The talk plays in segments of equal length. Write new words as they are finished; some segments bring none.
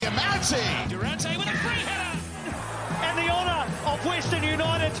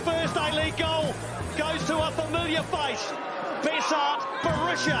League goal goes to a familiar face. Bessart,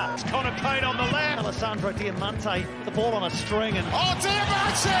 Barisha. It's Connor Payne on the left. Alessandro Diamante, the ball on a string. And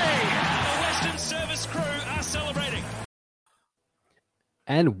Diamante! The Western Service crew are celebrating.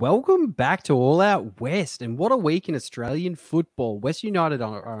 And welcome back to All Out West. And what a week in Australian football. West United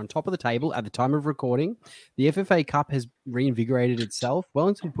are on top of the table at the time of recording. The FFA Cup has reinvigorated itself.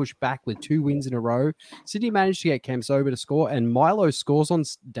 Wellington pushed back with 2 wins in a row. Sydney managed to get Kemsoba to score, and Milo scores on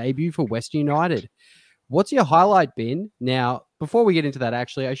debut for West United. What's your highlight, Ben? Now, before we get into that,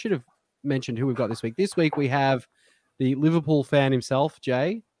 actually, I should have mentioned who we've got this week. This week we have the Liverpool fan himself,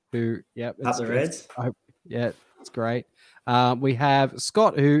 Jay, who, Up the Reds. It's great. We have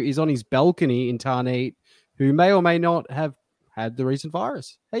Scott, who is on his balcony in Tarneet, who may or may not have had the recent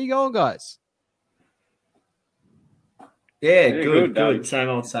virus. How you going, guys? Yeah, good. Same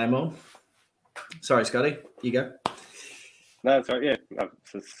old. Sorry, Scotty. You go. No, that's right. Yeah,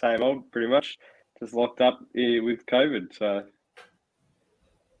 it's the same old, pretty much. Just locked up with COVID. So,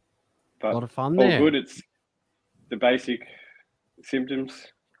 A lot of fun all there. Good. It's the basic symptoms: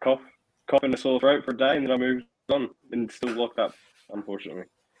 cough and a sore throat for a day, and then I moved on and still locked up, unfortunately.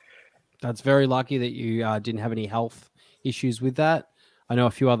 That's very lucky that you didn't have any health issues with that. I know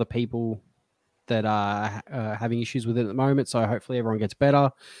a few other people that are having issues with it at the moment, so hopefully everyone gets better.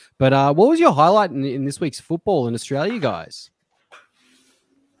 But what was your highlight in this week's football in Australia, guys?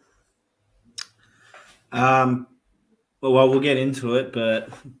 Well, we'll get into it, but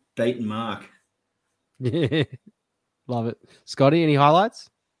beaten Mark. Yeah, love it. Scotty, any highlights?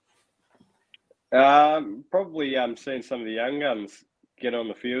 Probably seeing some of the young guns get on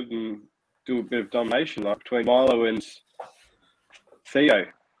the field and do a bit of domination, like between Milo and Theo.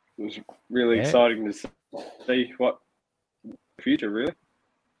 It was really exciting to see what the future, really.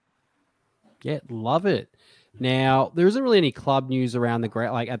 Yeah, love it. Now, there isn't really any club news around the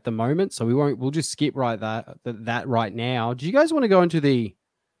ground like at the moment, so we'll just skip that right now. Do you guys want to go into the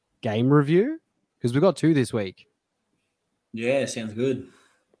game review? Because we've got 2 this week. Yeah, sounds good.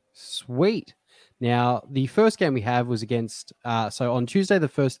 Sweet. Now, the first game we have was against, so on Tuesday, the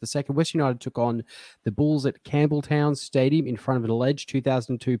 2nd, West United took on the Bulls at Campbelltown Stadium in front of an alleged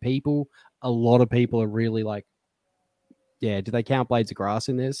 2,002 people. A lot of people are really do they count blades of grass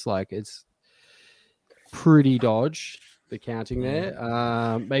in this? It's pretty dodge, the counting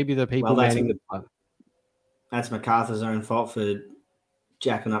there. Maybe the people that's MacArthur's own fault for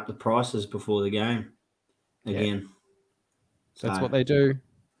jacking up the prices before the game again. That's what they do.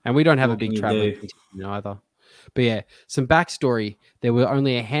 And we don't have a big traveling team either. But yeah, some backstory. There were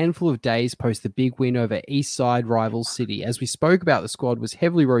only a handful of days post the big win over East Side rivals City. As we spoke about, the squad was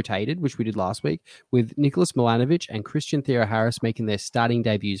heavily rotated, which we did last week, with Nicholas Milanovic and Christian Theo-Harris making their starting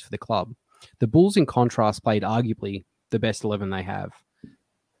debuts for the club. The Bulls, in contrast, played arguably the best 11 they have.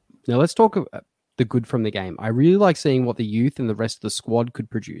 Now, let's talk about the good from the game. I really like seeing what the youth and the rest of the squad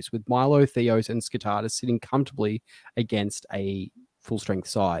could produce, with Milo, Theos, and Skatatas sitting comfortably against a full-strength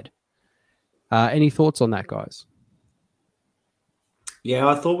side. Any thoughts on that, guys? Yeah,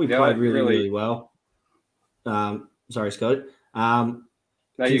 I thought we played really well. Sorry, Scott.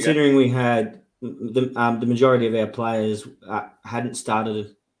 Considering we had the majority of our players hadn't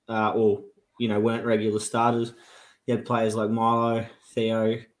started or weren't regular starters. You had players like Milo,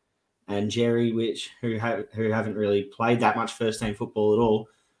 Theo, and Jerry, who haven't really played that much first team football at all.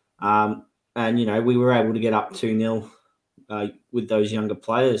 And we were able to get up 2-0 with those younger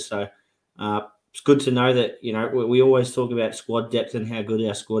players. So it's good to know that we always talk about squad depth and how good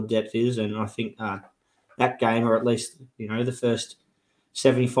our squad depth is, and I think that game, or at least the first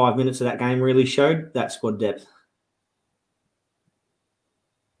 75 minutes of that game, really showed that squad depth.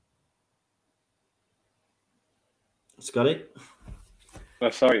 Scotty?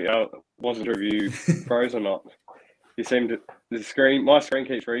 Sorry, I wasn't sure if you froze or not. You seem to my screen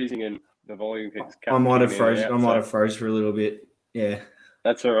keeps freezing and the volume keeps coming. I might have froze for a little bit. Yeah.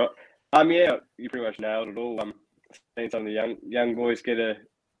 That's all right. Yeah, you pretty much nailed it all. Seeing some of the young boys get a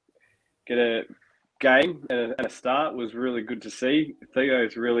game and a start was really good to see. Theo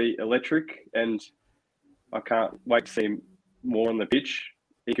is really electric, and I can't wait to see him more on the pitch.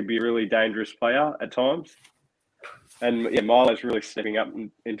 He could be a really dangerous player at times. And yeah, Milo's really stepping up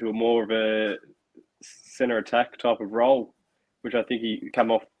into a more of a centre attack type of role, which I think he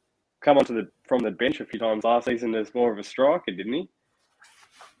come onto from the bench a few times last season as more of a striker, didn't he?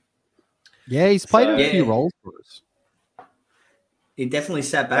 Yeah, he's played a few roles for us. He definitely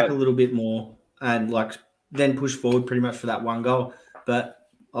sat back a little bit more and then pushed forward pretty much for that one goal. But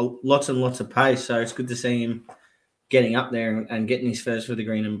lots and lots of pace, so it's good to see him getting up there and getting his first for the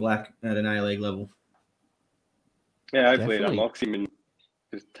green and black at an A-League level. Yeah, hopefully it unlocks him and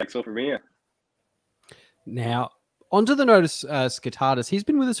just takes off from here. Now, onto the notice, Skotadis. He's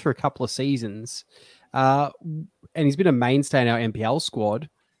been with us for a couple of seasons, and he's been a mainstay in our NPL squad,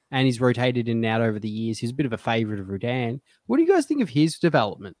 and he's rotated in and out over the years. He's a bit of a favourite of Rudan. What do you guys think of his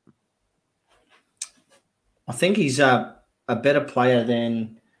development? I think he's a better player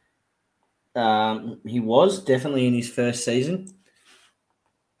than he was, definitely in his first season.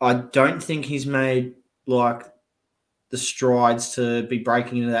 I don't think he's made like the strides to be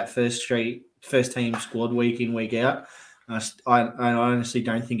breaking into that first team squad week in, week out. I honestly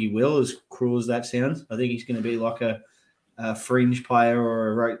don't think he will, as cruel as that sounds. I think he's going to be like a fringe player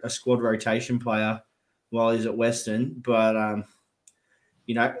or a squad rotation player while he's at Western. But,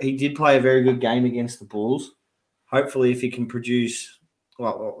 he did play a very good game against the Bulls. Hopefully, if he can produce,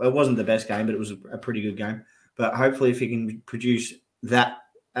 well, it wasn't the best game, but it was a pretty good game. But hopefully, if he can produce that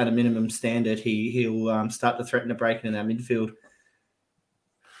at a minimum standard, he'll start to threaten to break into that midfield.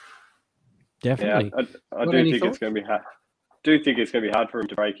 Definitely. Yeah, I do think it's going to be hard. Do think it's going to be hard for him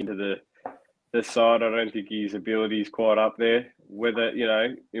to break into the side. I don't think his ability is quite up there. Whether,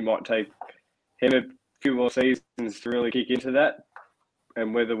 it might take him a few more seasons to really kick into that,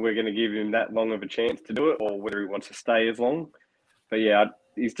 and whether we're going to give him that long of a chance to do it or whether he wants to stay as long. But yeah,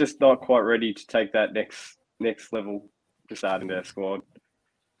 he's just not quite ready to take that next level to start in our squad.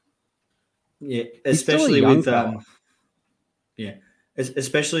 Yeah, especially with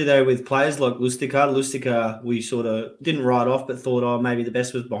especially though with players like Lustica. Lustica, we sort of didn't write off, but thought, maybe the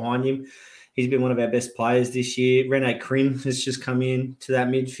best was behind him. He's been one of our best players this year. Rene Krim has just come in to that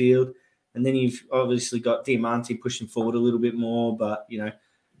midfield, and then you've obviously got Diamante pushing forward a little bit more. But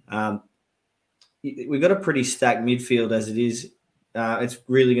we've got a pretty stacked midfield as it is. It's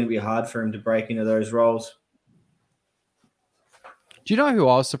really going to be hard for him to break into those roles. Do you know who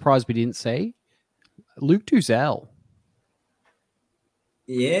I was surprised we didn't see? Luke Duzel.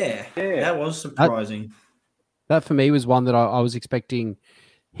 Yeah, that was surprising. That for me was one that I was expecting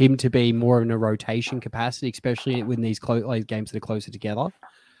him to be more in a rotation capacity, especially when these games that are closer together.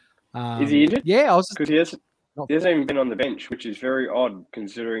 Is he injured? Yeah, I was because he hasn't even been on the bench, which is very odd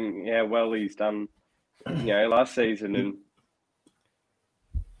considering how well he's done, last season. And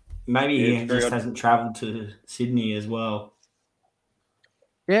maybe he just hasn't travelled to Sydney as well.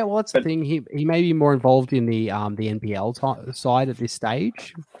 Yeah, well, that's the thing. He may be more involved in the NPL side at this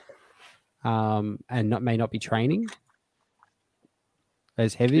stage, and may not be training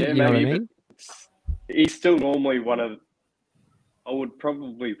as heavy. Yeah, you know what I mean? He's still normally one of. I would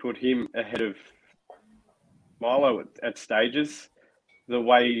probably put him ahead of Milo at stages. The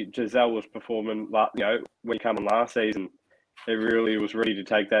way Giselle was performing, when he came on last season, he really was ready to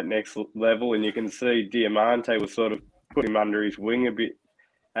take that next level, and you can see Diamante was sort of put him under his wing a bit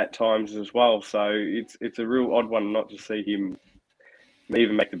at times as well. So it's a real odd one not to see him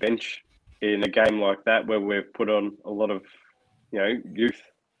even make the bench in a game like that where we've put on a lot of, youth.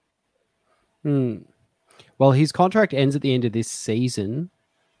 Well, his contract ends at the end of this season.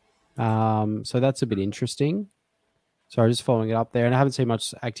 So that's a bit interesting. Sorry, just following it up there. And I haven't seen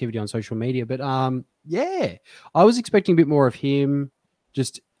much activity on social media, but I was expecting a bit more of him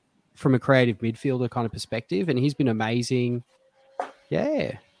just from a creative midfielder kind of perspective. And he's been amazing.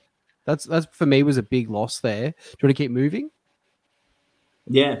 Yeah, that's for me was a big loss there. Do you want to keep moving?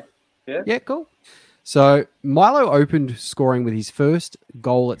 Yeah, cool. So Milo opened scoring with his first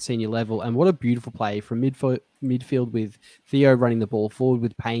goal at senior level, and what a beautiful play from midfield with Theo running the ball forward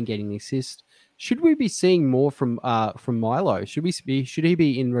with Payne getting the assist. Should we be seeing more from Milo? Should he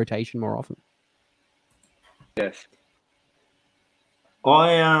be in rotation more often? Yes.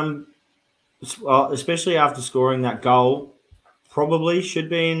 Especially after scoring that goal. Probably should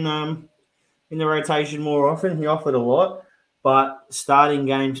be in the rotation more often. He offered a lot, but starting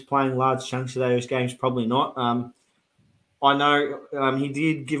games, playing large chunks of those games, probably not. I know he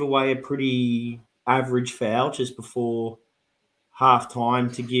did give away a pretty average foul just before half time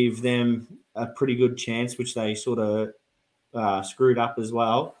to give them a pretty good chance, which they sort of screwed up as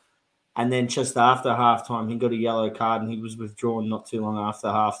well. And then just after half time, he got a yellow card and he was withdrawn not too long after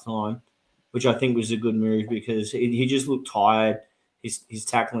half time, which I think was a good move because he just looked tired. His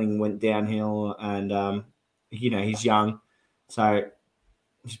tackling went downhill and, he's young. So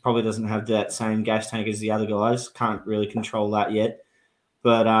he probably doesn't have that same gas tank as the other guys. Can't really control that yet.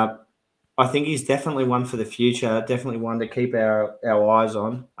 But I think he's definitely one for the future, definitely one to keep our eyes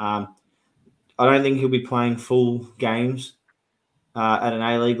on. I don't think he'll be playing full games at an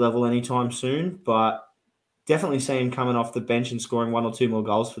A-League level anytime soon, but definitely see him coming off the bench and scoring one or two more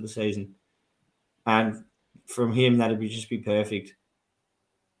goals for the season. And from him, that'd just be perfect.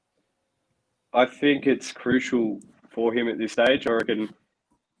 I think it's crucial for him at this stage. I reckon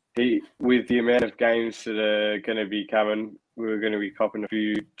with the amount of games that are going to be coming, we're going to be copping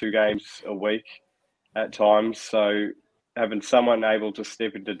 2 games a week at times. So having someone able to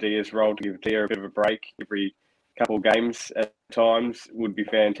step into Dia's role to give Dia a bit of a break every couple of games at times would be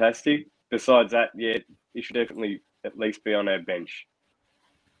fantastic. Besides that, yeah, he should definitely at least be on our bench.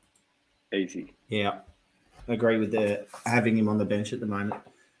 Easy. Yeah, I agree with having him on the bench at the moment.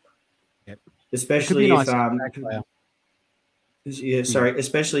 Yep. Especially if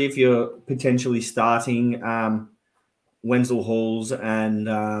especially if you're potentially starting Wenzel Halls and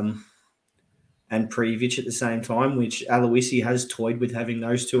Prijevic at the same time, which Aloisi has toyed with having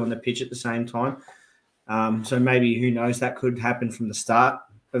those two on the pitch at the same time. So maybe, who knows, that could happen from the start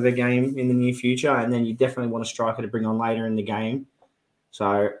of the game in the near future, and then you definitely want a striker to bring on later in the game.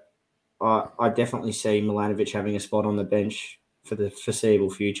 So I definitely see Milanovic having a spot on the bench for the foreseeable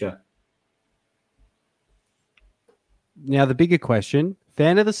future. Now, the bigger question,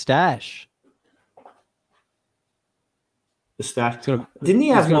 fan of the stash? The stash? Didn't he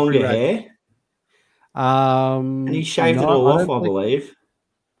have longer hair? And he shaved it all off, I believe.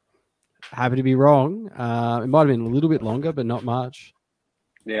 Happy to be wrong. It might have been a little bit longer, but not much.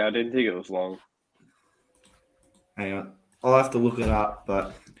 Yeah, I didn't think it was long. Hang on. I'll have to look it up,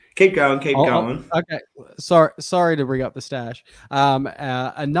 but keep going. Okay. Sorry to bring up the stash.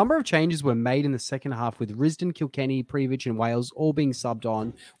 A number of changes were made in the second half, with Risdon, Kilkenny, Prijevic, and Wales all being subbed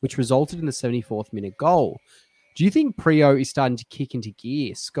on, which resulted in the 74th minute goal. Do you think Prio is starting to kick into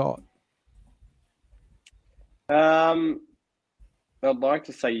gear, Scott? I'd like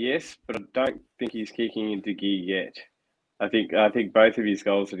to say yes, but I don't think he's kicking into gear yet. I think both of his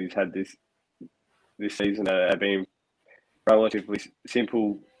goals that he's had this season have been relatively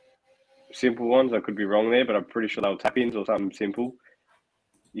simple ones. I could be wrong there, but I'm pretty sure they were tap-ins or something simple.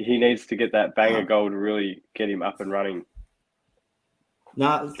 He needs to get that banger goal to really get him up and running.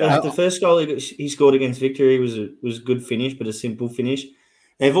 No, the first goal he scored against Victory was a good finish, but a simple finish.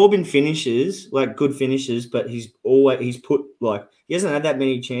 They've all been finishes, like good finishes, but he hasn't had that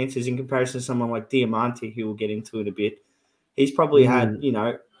many chances in comparison to someone like Diamante, who we'll get into in a bit. He's probably had,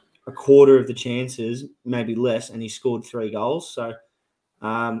 a quarter of the chances, maybe less, and he scored 3 goals. So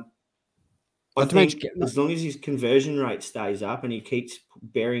I think as long as his conversion rate stays up and he keeps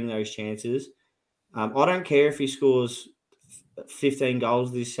burying those chances, I don't care if he scores 15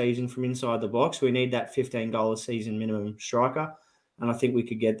 goals this season from inside the box. We need that 15-goal a season minimum striker, and I think we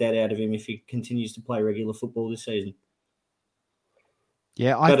could get that out of him if he continues to play regular football this season.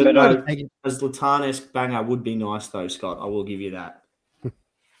 Yeah, a Zlatan-esque banger would be nice, though, Scott. I will give you that.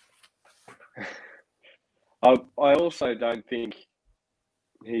 I also don't think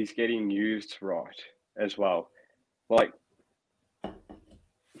he's getting used right as well. Like,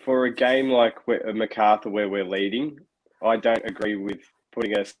 for a game like MacArthur where we're leading, I don't agree with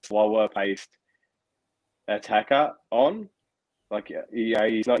putting a slower-paced attacker on. Like,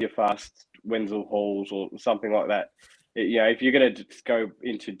 he's not your fast Wenzel Halls or something like that. If you're going to just go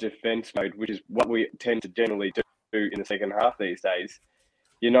into defense mode, which is what we tend to generally do in the second half these days,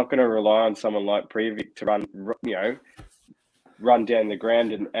 you're not going to rely on someone like Prijevic to run down the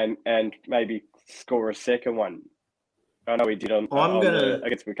ground and maybe score a second one. I know he did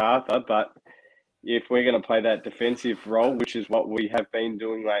against MacArthur, but if we're going to play that defensive role, which is what we have been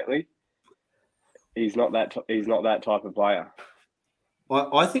doing lately, he's not that type of player.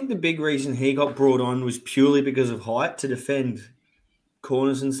 I think the big reason he got brought on was purely because of height, to defend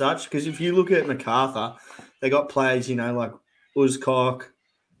corners and such. Because if you look at MacArthur, they got players, like Uzcock,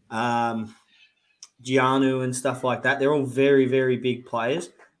 Gianu and stuff like that. They're all very, very big players.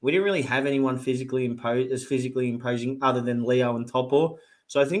 We didn't really have anyone physically imposing other than Leo and Topor.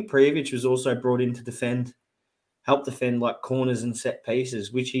 So I think Prijevic was also brought in to help defend like corners and set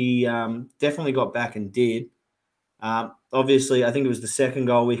pieces, which he definitely got back and did. Obviously, I think it was the second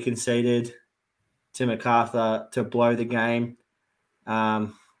goal we conceded to MacArthur to blow the game. That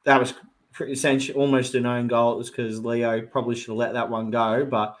was essentially almost an own goal. It was because Leo probably should have let that one go.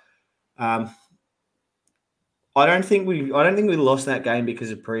 But I don't think we lost that game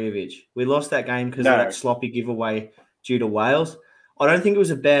because of Prijevic. We lost that game because of that sloppy giveaway due to Wales. I don't think it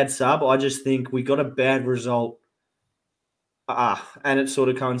was a bad sub. I just think we got a bad result. And it sort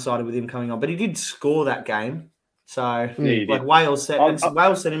of coincided with him coming on. But he did score that game. So, Wales set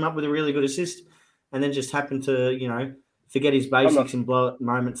him up with a really good assist and then just happened to, forget his basics and blow it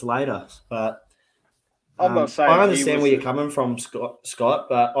moments later. But I'm not saying I understand where you're coming from, Scott,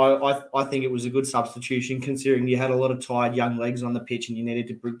 but I think it was a good substitution considering you had a lot of tired young legs on the pitch and you needed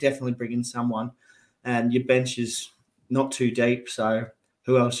to definitely bring in someone. And your bench is not too deep, so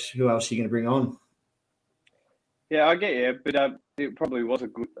who else are you going to bring on? Yeah, I get you, but it probably was a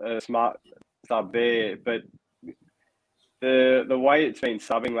good, smart sub there. But the way it's been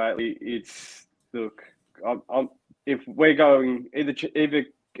subbing lately, it's look. If we're going either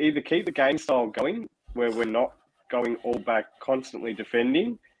keep the game style going, where we're not going all back, constantly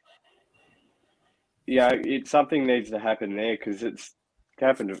defending. Yeah, something needs to happen there because it's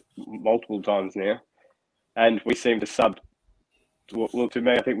happened multiple times now, and we seem to sub. Well, to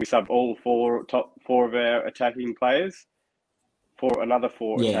me, I think we subbed all top four of our attacking players for another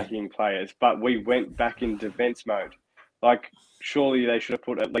four attacking players, but we went back in defense mode. Like, surely they should have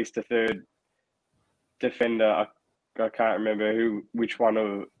put at least a third defender. I can't remember which one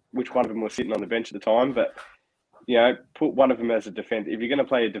of them was sitting on the bench at the time, but put one of them as a defense. If you're going to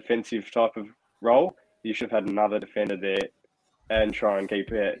play a defensive type of role, you should have had another defender there and try and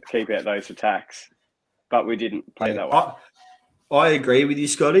keep out those attacks. But we didn't play that way. I agree with you,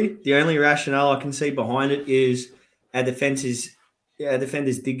 Scotty. The only rationale I can see behind it is our defenders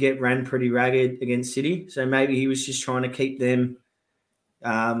did get ran pretty ragged against City, so maybe he was just trying to keep them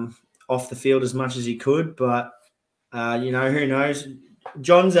off the field as much as he could. But who knows?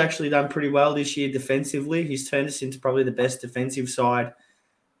 John's actually done pretty well this year defensively. He's turned us into probably the best defensive side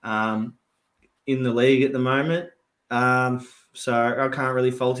in the league at the moment. So I can't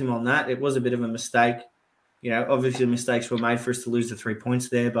really fault him on that. It was a bit of a mistake. Obviously mistakes were made for us to lose the 3 points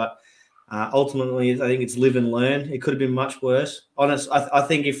there, but ultimately I think it's live and learn. It could have been much worse. I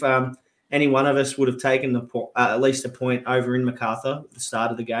think if any one of us would have taken at least a point over in MacArthur at the start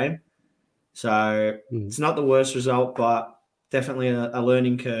of the game. So it's not the worst result, but definitely a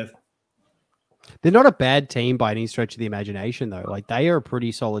learning curve. They're not a bad team by any stretch of the imagination, though. Like, they are a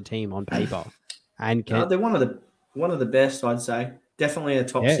pretty solid team on paper. And they're one of the best, I'd say. Definitely a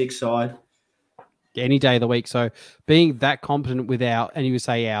top 6 side. Any day of the week. So being that competent without, and you would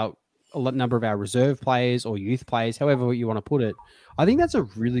say a number of our reserve players or youth players, however you want to put it, I think that's a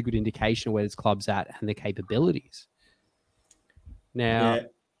really good indication of where this club's at and the capabilities. Now,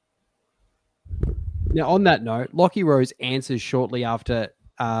 on that note, Lockie Rose answers shortly after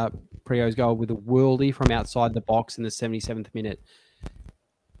Prio's goal with a worldie from outside the box in the 77th minute.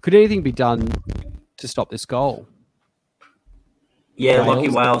 Could anything be done to stop this goal? Yeah, Lockie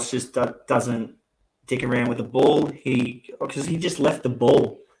Wales just doesn't dick around with the ball. Because he just left the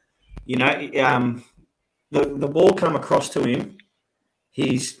ball. The ball come across to him.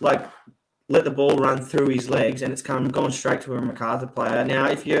 He's like let the ball run through his legs, and it's gone straight to a MacArthur player. Now,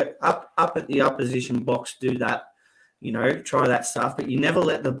 if you're up at the opposition box, do that. Try that stuff. But you never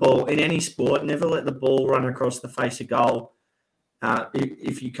let the ball in any sport. Never let the ball run across the face of goal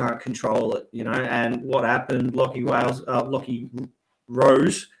if you can't control it. And what happened? Lockie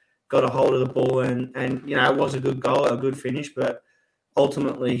Rose got a hold of the ball and it was a good goal, a good finish, but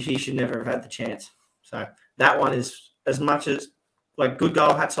ultimately he should never have had the chance. So that one is as much as like good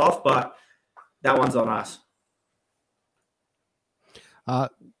goal, hats off, but that one's on us.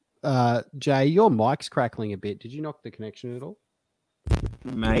 Jay, your mic's crackling a bit. Did you knock the connection at all?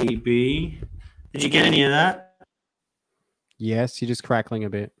 Maybe. Did you get any of that? Yes, you're just crackling a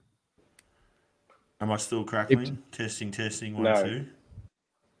bit. Am I still crackling? Testing, 1, 2.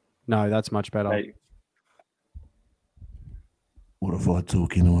 No, that's much better. Hey. What if I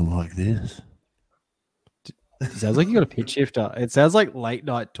talk into it like this? It sounds like you got a pitch shifter. It sounds like late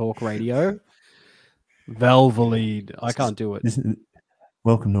night talk radio. Valvoline. I can't do it.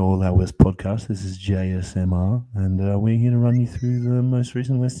 Welcome to All Out West podcast. This is JSMR, and we're here to run you through the most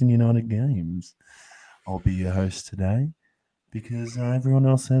recent Western United games. I'll be your host today because everyone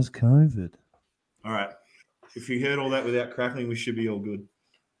else has COVID. All right. If you heard all that without crackling, we should be all good.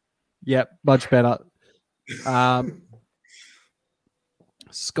 Yep, much better.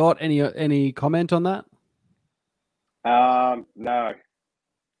 Scott, any comment on that? No.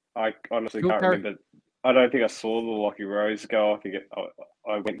 I honestly can't remember. I don't think I saw the Lockie Rose goal. I think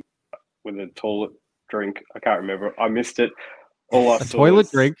I went with a toilet drink. I can't remember. I missed it. All I saw toilet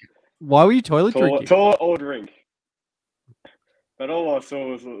drink? Why were you toilet drinking? Toilet or drink. But all I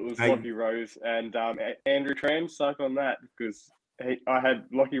saw was Lockie Rose and Andrew Tran stuck on that because I had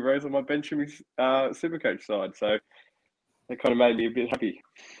Lockie Rose on my bench in his Supercoach side. So that kind of made me a bit happy.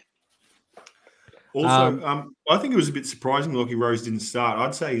 Also, I think it was a bit surprising Lockie Rose didn't start.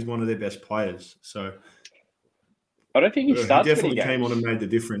 I'd say he's one of their best players. So I don't think he started. He definitely came on and made the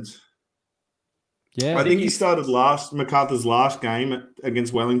difference. Yeah, I think he started MacArthur's last game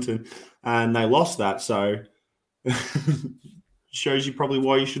against Wellington, and they lost that. So shows you probably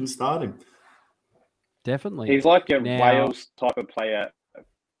why you shouldn't start him. Definitely, he's like a Wales type of player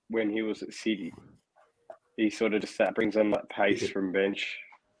when he was at City. He sort of just brings in that pace from bench.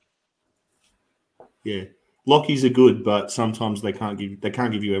 Yeah. Lockies are good, but sometimes they can't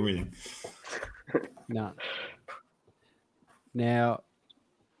give you everything. No. Now,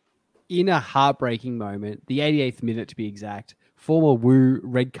 in a heartbreaking moment, the 88th minute to be exact, former Woo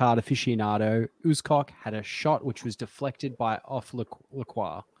red card aficionado Uzcock had a shot which was deflected off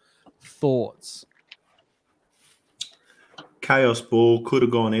Lacroix. Thoughts? Chaos ball, could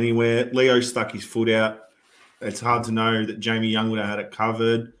have gone anywhere. Leo stuck his foot out. It's hard to know that Jamie Young would have had it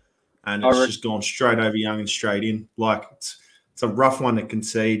covered, and it's just gone straight over Young and straight in. Like, it's a rough one to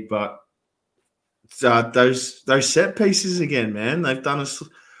concede, but those set pieces again, man, they've done us,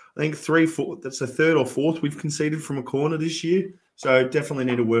 I think 3-4. That's the third or fourth we've conceded from a corner this year. So definitely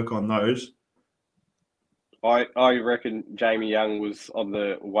need to work on those. I reckon Jamie Young was on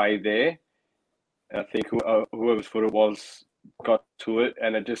the way there. I think whoever's foot it was got to it,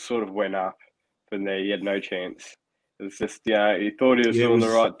 and it just sort of went up from there. He had no chance. It's just, he thought he was doing the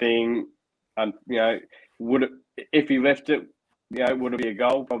right thing. And, would it, if he left it, would it be a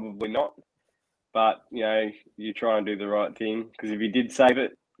goal? Probably not. But, you try and do the right thing. Because if he did save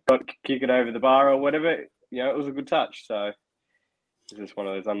it, kick it over the bar or whatever, it was a good touch. So it's just one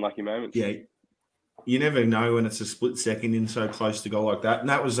of those unlucky moments. Yeah. You never know when it's a split second in so close to goal like that. And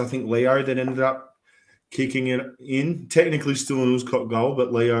that was, I think, Leo that ended up kicking it in. Technically still an Uzcock goal,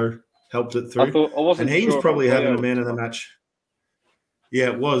 but Leo helped it through. And he was probably having a man of the match.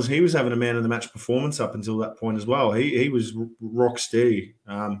 Yeah, it was. He was having a man of the match performance up until that point as well. He was rock steady.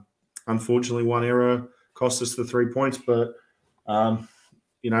 Unfortunately, one error cost us the 3 points, but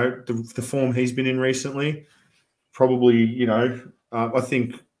the form he's been in recently, probably, I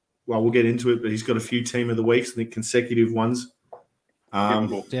think, well, we'll get into it, but he's got a few team of the weeks, I think consecutive ones.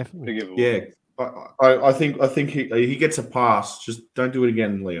 Definitely. Yeah. I think he gets a pass. Just don't do it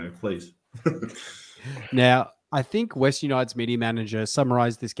again, Leo, please. Now, I think West United's media manager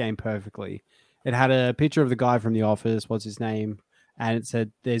summarized this game perfectly. It had a picture of the guy from The Office, what's his name, and it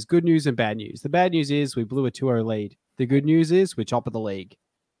said, there's good news and bad news. The bad news is we blew a 2-0 lead. The good news is we're top of the league.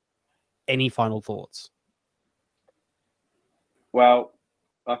 Any final thoughts? Well,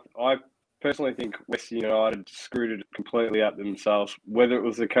 I personally think West United screwed it completely up themselves, whether it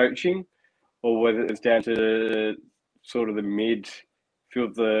was the coaching or whether it's down to sort of the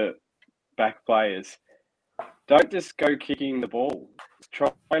midfield, the back players. Don't just go kicking the ball.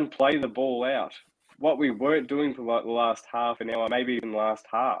 Try and play the ball out. What we weren't doing for like the last half an hour, maybe even the last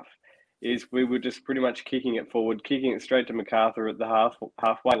half, is we were just pretty much kicking it forward, kicking it straight to MacArthur at the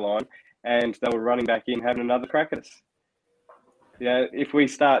halfway line, and they were running back in, having another crack at us. If we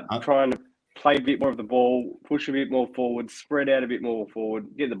start trying to play a bit more of the ball, push a bit more forward, spread out a bit more forward,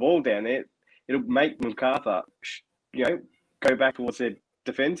 get the ball down there, it'll make MacArthur, go back towards their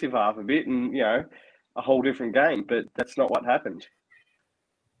defensive half a bit and, a whole different game. But that's not what happened.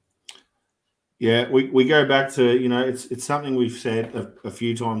 Yeah, we go back to, it's something we've said a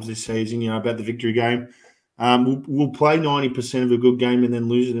few times this season, about the victory game. We'll play 90% of a good game and then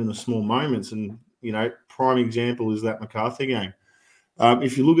lose it in the small moments. And, prime example is that MacArthur game.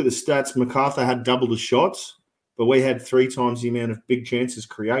 If you look at the stats, MacArthur had double the shots, but we had 3 times the amount of big chances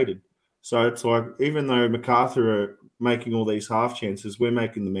created. So it's like, even though MacArthur are making all these half chances, we're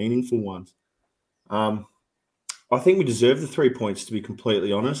making the meaningful ones. I think we deserve the 3 points, to be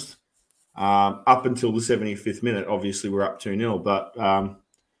completely honest. Up until the 75th minute, obviously we're up 2-0, but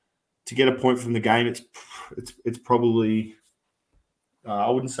to get a point from the game, it's probably, I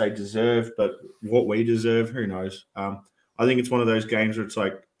wouldn't say deserved, but what we deserve, who knows? I think it's one of those games where it's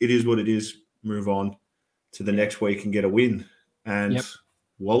like, it is what it is, move on to the next week and get a win. And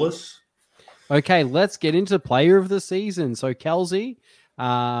Wallace? Okay, let's get into player of the season. So Kelsey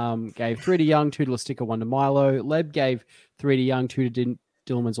gave 3 to Young, 2 to Lustica, 1 to Milo. Leb gave 3 to Young, 2 to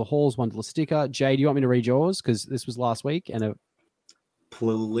Dylan Wenzel-Halls, 1 to Lustica. Jay, do you want me to read yours? Because this was last week.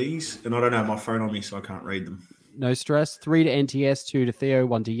 Please. And I don't have my phone on me, so I can't read them. No stress. 3 to NTS, 2 to Theo,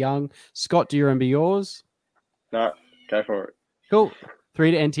 1 to Young. Scott, do you remember yours? No, go for it. Cool.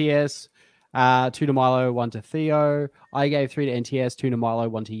 3 to NTS, 2 to Milo, 1 to Theo. I gave 3 to NTS, 2 to Milo,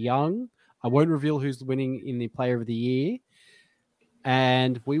 1 to Young. I won't reveal who's winning in the player of the year.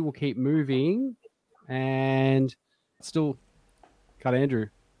 And we will keep moving. And still cut Andrew.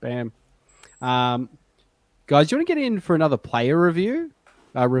 Bam. Guys, do you want to get in for another player review?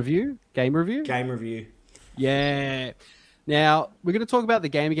 Game review? Game review. Yeah. Now, we're going to talk about the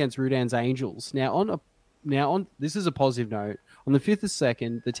game against Rudan's Angels. Now, on this is a positive note. On the 5th of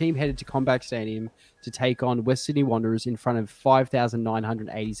 2nd, the team headed to Combank Stadium to take on West Sydney Wanderers in front of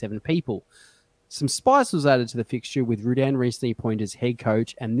 5,987 people. Some spice was added to the fixture with Rudan recently appointed as head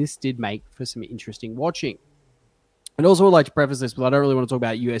coach, and this did make for some interesting watching. And also, I'd like to preface this, but I don't really want to talk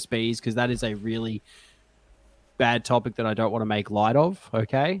about USBs because that is a really bad topic that I don't want to make light of.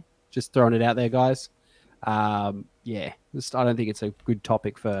 Okay, just throwing it out there, guys. I don't think it's a good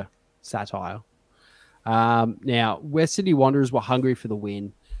topic for satire. Now, West Sydney Wanderers were hungry for the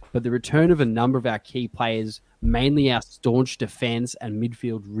win, but the return of a number of our key players, mainly our staunch defence and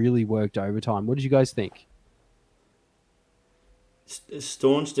midfield, really worked overtime. What did you guys think?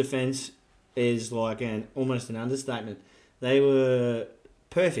 Staunch defence is like almost an understatement. They were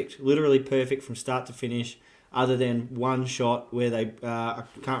perfect, literally perfect from start to finish, other than one shot where they, I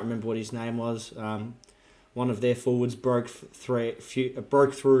can't remember what his name was, one of their forwards broke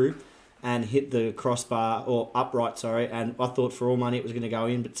through and hit the crossbar, or upright, sorry, and I thought for all money it was going to go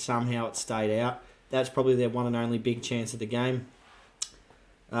in, but somehow it stayed out. That's probably their one and only big chance of the game.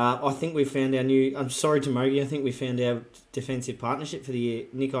 I think we found our new... I'm sorry, Tamogi. I think we found our defensive partnership for the year.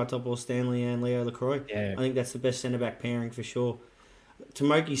 Nikai Topor-Stanley and Leo LaCroix. Yeah. I think that's the best centre-back pairing for sure.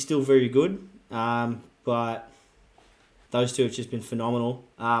 Tamogi's still very good, but those two have just been phenomenal.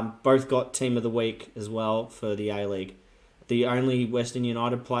 Both got Team of the Week as well for the A-League. The only Western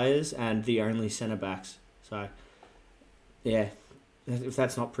United players and the only centre-backs. So, yeah. If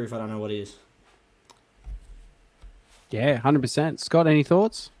that's not proof, I don't know what is. Yeah, 100%. Scott, any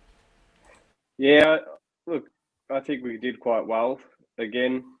thoughts? Yeah, look, I think we did quite well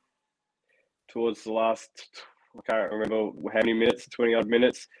again towards the last, I can't remember how many minutes, 20-odd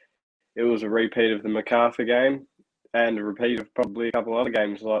minutes. It was a repeat of the MacArthur game and a repeat of probably a couple other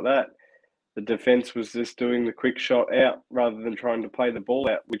games like that. The defence was just doing the quick shot out rather than trying to play the ball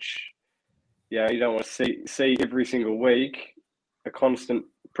out, which, you don't want to see every single week, a constant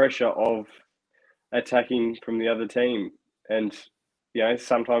pressure of attacking from the other team. And,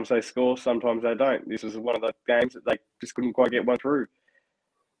 sometimes they score, sometimes they don't. This was one of the games that they just couldn't quite get one through.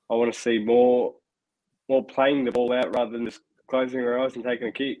 I want to see more playing the ball out rather than just closing their eyes and taking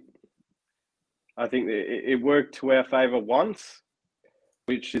a kick. I think it worked to our favour once,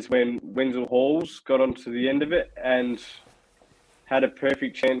 which is when Wenzel Halls got onto the end of it and had a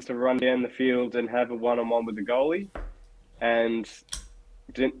perfect chance to run down the field and have a one-on-one with the goalie. And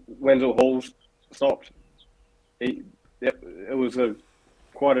Wenzel Halls stopped. It was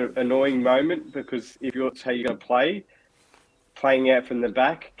quite an annoying moment, because if that's how you're going to play, playing out from the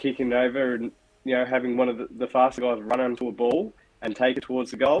back, kicking over, and having one of the faster guys run onto a ball and take it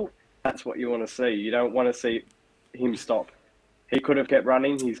towards the goal, that's what you want to see. You don't want to see him stop. He could have kept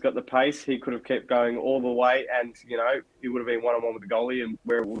running. He's got the pace. He could have kept going all the way, and he would have been one-on-one with the goalie, and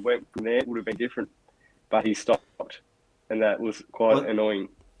where it went from there would have been different. But he stopped, and that was quite annoying.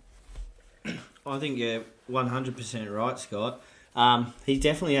 I think you're 100% right, Scott. He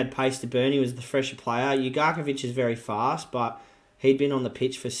definitely had pace to burn. He was the fresher player. Ugarkovic is very fast, but he'd been on the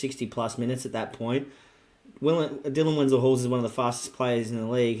pitch for 60-plus minutes at that point. Dylan Wenzel-Halls is one of the fastest players in the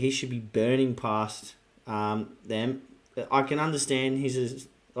league. He should be burning past them. I can understand he's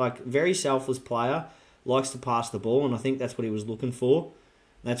a very selfless player, likes to pass the ball, and I think that's what he was looking for.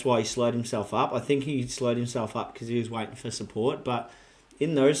 That's why he slowed himself up. I think he slowed himself up because he was waiting for support, but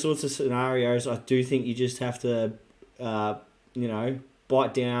in those sorts of scenarios, I do think you just have to,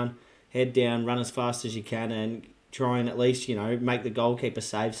 bite down, head down, run as fast as you can, and try and at least, make the goalkeeper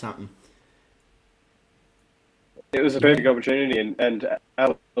save something. It was a perfect opportunity, and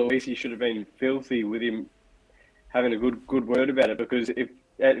Aloisi should have been filthy with him having a good word about it, because if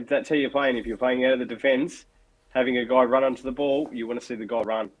that's how you're playing, if you're playing out of the defence, having a guy run onto the ball, you want to see the guy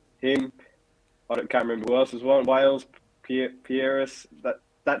run. Him, can't remember who else was one, Wales, Pieris,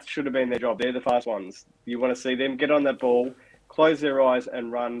 that should have been their job. They're the fast ones. You want to see them get on that ball, close their eyes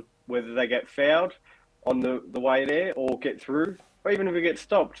and run, whether they get fouled on the way there or get through, or even if it gets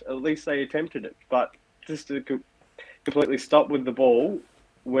stopped, at least they attempted it. But just to completely stop with the ball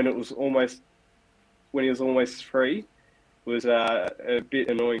when he was almost free was a bit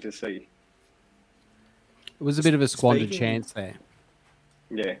annoying to see. It was a bit of a squandered chance there.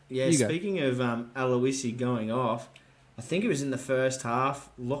 Yeah. Yeah, speaking of Aloisi going off, I think it was in the first half,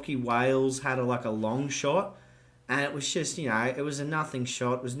 Lockie Wales had a long shot, and it was just, it was a nothing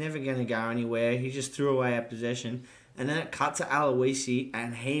shot. It was never going to go anywhere. He just threw away our possession. And then it cut to Aloisi,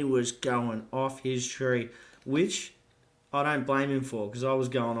 and he was going off his tree, which I don't blame him for, because I was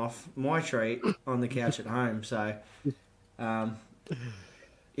going off my tree on the couch at home. So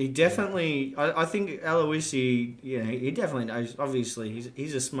he definitely, I think Aloisi, he definitely knows. Obviously,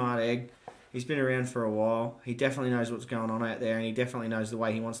 he's a smart egg. He's been around for a while. He definitely knows what's going on out there, and he definitely knows the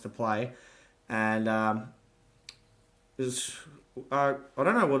way he wants to play. And I don't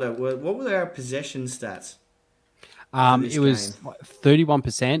know what were our possession stats. It was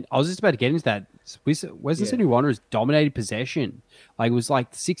 31%. I was just about to get into that. Western Sydney Wanderers dominated possession. It was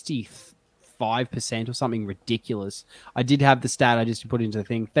 65% 85% or something ridiculous. I did have the stat. I just put into the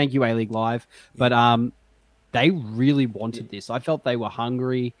thing. Thank you, A-League Live. But they really wanted this. I felt they were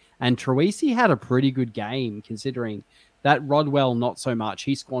hungry. And Troisi had a pretty good game considering that. Rodwell, not so much.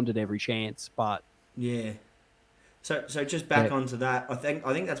 He squandered every chance. But yeah. So just back onto that. I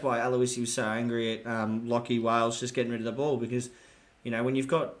think that's why Aloisi was so angry at Lockie Wales just getting rid of the ball, because when you've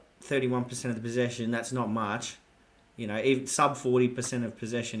got 31% of the possession, that's not much. Even sub 40% of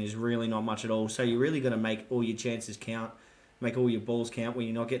possession is really not much at all. So you're really going to make all your chances count, make all your balls count when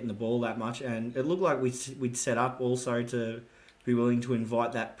you're not getting the ball that much. And it looked like we'd set up also to be willing to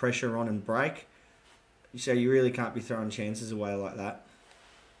invite that pressure on and break. So you really can't be throwing chances away like that.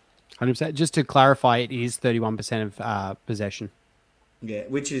 100%. Just to clarify, it is 31% of possession. Yeah,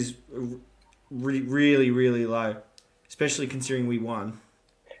 which is really, really low, especially considering we won.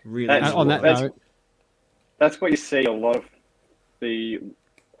 Really, on that note, that's what you see a lot of the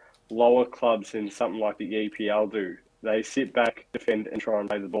lower clubs in something like the EPL do. They sit back, defend, and try and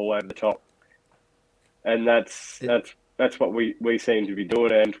play the ball over the top, and that's what we seem to be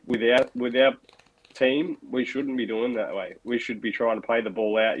doing. And with our team, we shouldn't be doing that way. We should be trying to play the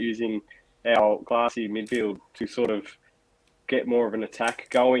ball out using our classy midfield to sort of get more of an attack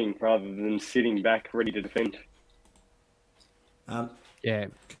going rather than sitting back ready to defend. Yeah.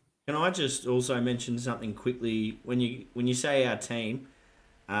 Can I just also mention something quickly? When you say our team,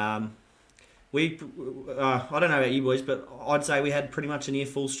 I don't know about you boys, but I'd say we had pretty much a near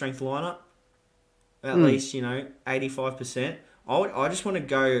full strength lineup. At least 85%. I just want to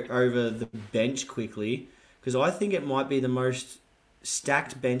go over the bench quickly because I think it might be the most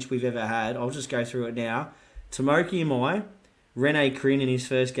stacked bench we've ever had. I'll just go through it now. Tomoki Imai, Rene Krhin in his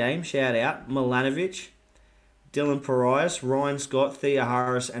first game, shout out. Milanovic, Dylan Parias, Ryan Scott, Thea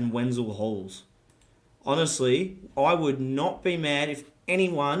Harris, and Wenzel Halls. Honestly, I would not be mad if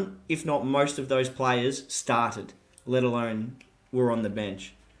anyone, if not most of those players, started, let alone were on the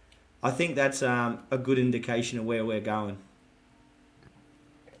bench. I think that's a good indication of where we're going.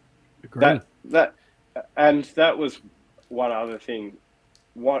 That was one other thing.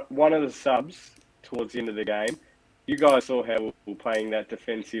 One of the subs towards the end of the game, you guys saw how we were playing that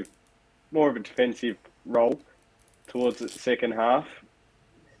more of a defensive role towards the second half.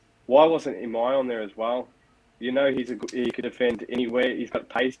 Why wasn't Imai on there as well? He could defend anywhere. He's got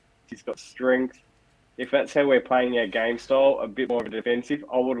pace. He's got strength. If that's how we're playing our game style, a bit more of a defensive,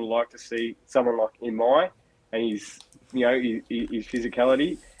 I would have liked to see someone like Imai and his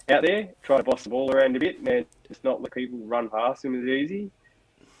physicality out there, try to boss the ball around a bit, and just not let people run past him as easy.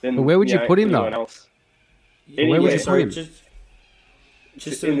 Then, but where would you put him though? Else. Where would you put him?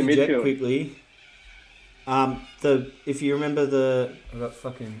 Just to interject quickly. If you remember I've got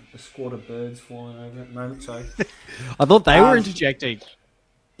fucking a squad of birds flying over at the moment. Sorry. I thought they were interjecting.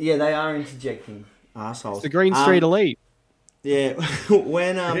 Yeah, they are interjecting. Assholes. It's the Green Street Elite. Yeah,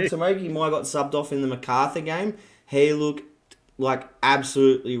 when Tomoki Imai got subbed off in the MacArthur game, he looked like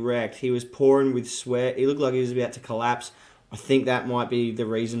absolutely wrecked. He was pouring with sweat. He looked like he was about to collapse. I think that might be the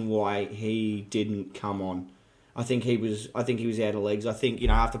reason why he didn't come on. I think he was out of legs. I think,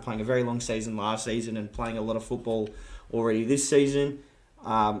 after playing a very long season last season and playing a lot of football already this season,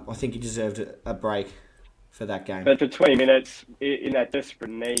 I think he deserved a break for that game. But for 20 minutes in that desperate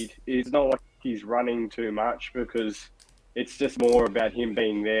need, it's not like he's running too much because it's just more about him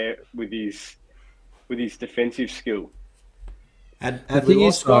being there with his defensive skill. Had we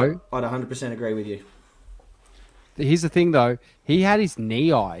lost Scott, I'd 100% agree with you. Here's the thing, though. He had his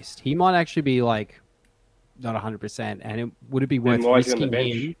knee iced. He might actually be, not 100%. And would it be worth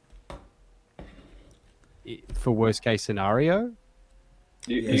risking him for worst-case scenario?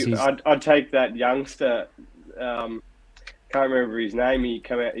 I'd take that youngster. Can't remember his name. He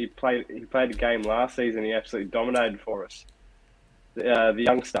played a game last season. He absolutely dominated for us. The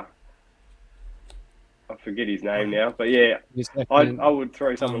youngster. I forget his name now, but yeah, I would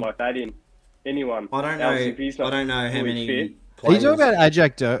throw someone like that in. Anyone. I don't know. I don't know how many. Players. Are you talking about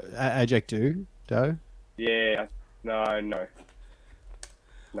Ajak Do? Yeah. No. I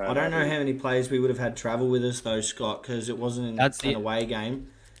don't know how many players we would have had travel with us though, Scott, because it wasn't an away game.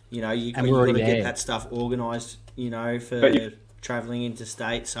 You got to get that stuff organised. For travelling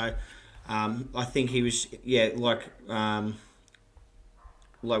interstate. So, I think he was like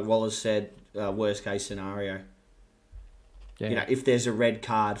Wallace said. Worst case scenario. Yeah. If there's a red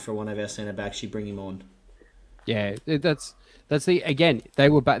card for one of our centre backs, you bring him on. Yeah, that's again.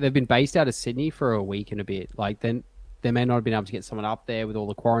 They've been based out of Sydney for a week and a bit. Then they may not have been able to get someone up there with all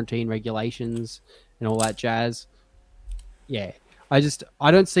the quarantine regulations and all that jazz. Yeah, I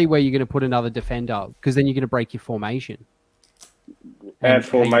don't see where you're going to put another defender because then you're going to break your formation. Our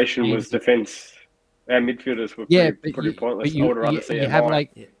formation was defence. Our midfielders were pretty pointless. I would rather see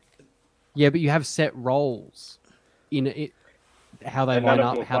but you have set roles in it, how they line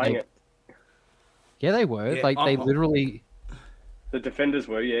up, how they. Yeah, they were. Yeah, they literally. The defenders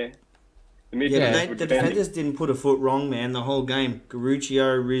were, yeah. The defenders didn't put a foot wrong, man. The whole game.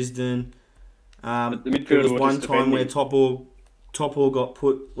 Garuccio, Risdon. The midfielder there was one time where Topor got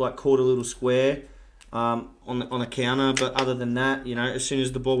caught a little square on a counter, but other than that, as soon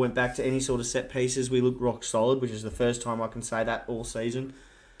as the ball went back to any sort of set pieces, we looked rock solid, which is the first time I can say that all season.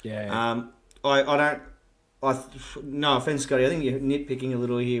 Yeah. No offense, Scotty. I think you're nitpicking a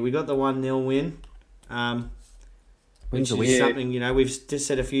little here. We got the 1-0 win. Which is something, we've just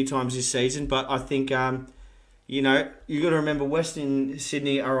said a few times this season, but I think, you got to remember Western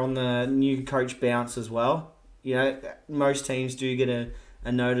Sydney are on the new coach bounce as well. Most teams do get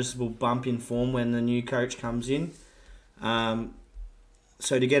a noticeable bump in form when the new coach comes in. So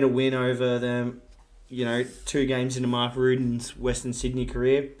to get a win over them, 2 games into Mark Ruden's Western Sydney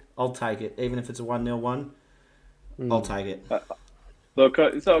career, I'll take it. Even if it's a 1-0 one, I'll take it. Look,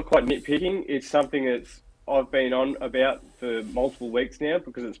 it's not quite nitpicking. It's something I've been on about for multiple weeks now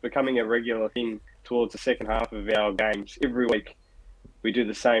because it's becoming a regular thing towards the second half of our games. Every week we do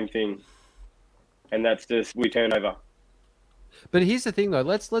the same thing, and that's just we turn over. But here's the thing, though.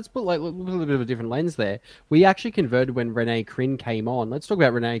 Let's put a little bit of a different lens there. We actually converted when Rene Krhin came on. Let's talk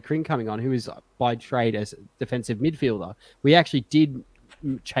about Rene Krhin coming on, who is by trade as a defensive midfielder. We actually did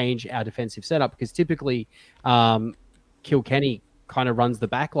change our defensive setup because typically Kilkenny kind of runs the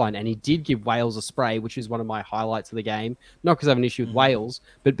back line, and he did give Wales a spray, which is one of my highlights of the game. Not because I have an issue with Wales,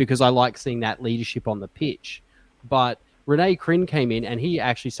 but because I like seeing that leadership on the pitch. But Rene Krhin came in and he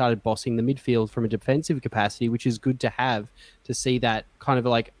actually started bossing the midfield from a defensive capacity, which is good to have, to see that kind of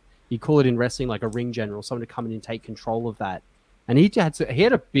like, you call it in wrestling like a ring general, someone to come in and take control of that. And he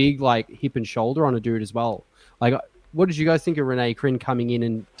had a big hip and shoulder on a dude as well. What did you guys think of Rene Krhin coming in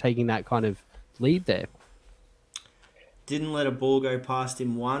and taking that kind of lead there? Didn't let a ball go past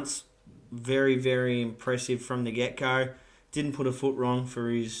him once. Very, very impressive from the get-go. Didn't put a foot wrong for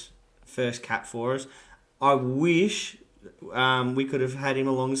his first cap for us. I wish we could have had him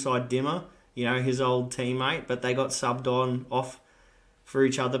alongside Dimmer, his old teammate, but they got subbed off for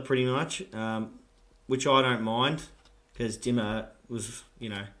each other pretty much, which I don't mind because Dimmer was,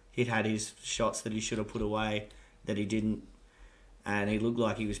 he'd had his shots that he should have put away that he didn't, and he looked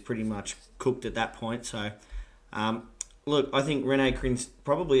like he was pretty much cooked at that point. So, look, I think Rene Krin's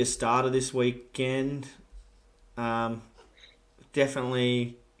probably a starter this weekend.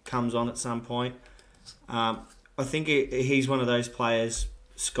 Definitely comes on at some point. I think he's one of those players,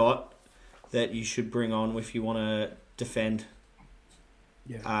 Scott, that you should bring on if you want to defend.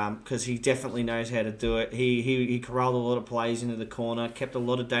 Yeah. Because he definitely knows how to do it. He corralled a lot of plays into the corner, kept a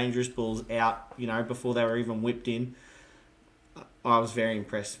lot of dangerous balls out, before they were even whipped in. I was very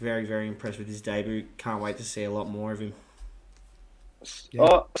impressed, very, very impressed with his debut. Can't wait to see a lot more of him.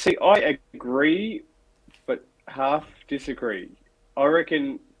 Yeah. See, I agree, but half disagree. I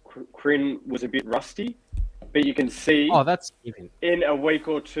reckon Krhin was a bit rusty, but you can see that's even. In a week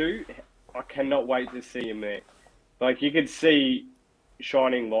or two, I cannot wait to see him there. You could see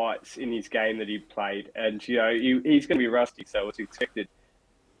shining lights in his game that he played, and he's going to be rusty, so it's expected.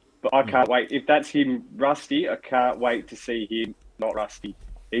 But I can't wait. If that's him rusty, I can't wait to see him not rusty.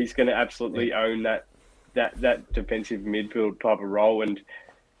 He's going to absolutely own that defensive midfield type of role, and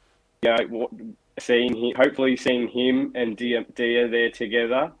hopefully seeing him and Dia there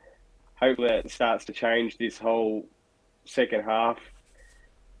together, hopefully that starts to change this whole second half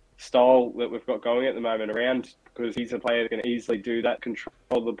style that we've got going at the moment around, because he's a player that can easily do that, control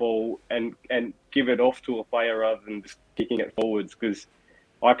the ball and give it off to a player rather than just kicking it forwards, because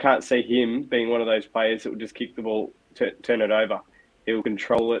I can't see him being one of those players that will just kick the ball, turn it over. He'll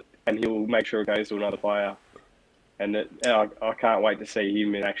control it and he'll make sure it goes to another player. And I can't wait to see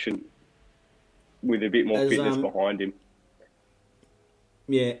him in action with a bit more fitness behind him.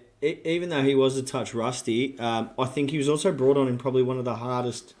 Yeah, even though he was a touch rusty, I think he was also brought on in probably one of the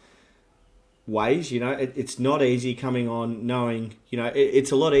hardest ways. It's not easy coming on knowing,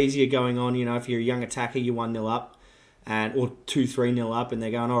 it's a lot easier going on, if you're a young attacker, you're 1-0 up or 2-3-0 up and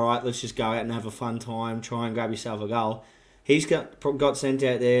they're going, all right, let's just go out and have a fun time, try and grab yourself a goal. He's got sent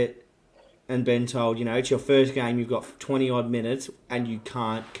out there and been told, it's your first game, you've got 20-odd minutes and you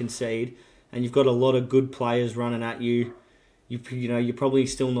can't concede, and you've got a lot of good players running at you. You're probably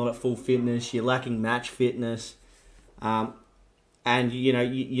still not at full fitness, you're lacking match fitness, and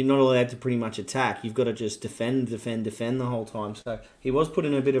you're not allowed to pretty much attack. You've got to just defend the whole time. So he was put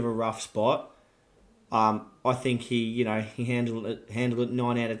in a bit of a rough spot. I think he handled it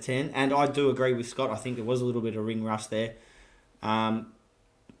 9 out of 10, and I do agree with Scott. I think there was a little bit of ring rust there.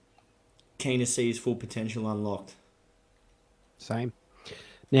 Keen to see his full potential unlocked. Same.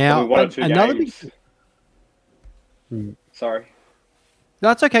 Now, another big. Sorry.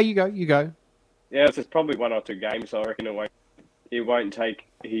 That's okay. You go. Yeah, it's just probably 1 or 2 games. So I reckon it won't take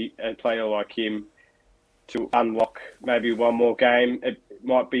a player like him to unlock maybe one more game. It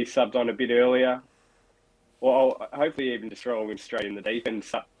might be subbed on a bit earlier. Well, I'll hopefully even just throw him straight in the deep and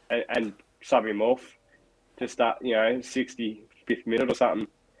sub him off to start, 65th minute or something.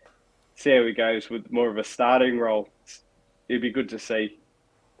 See how he goes with more of a starting role. It'd be good to see.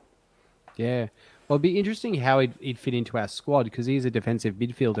 Yeah. Well, it'd be interesting how he'd fit into our squad because he's a defensive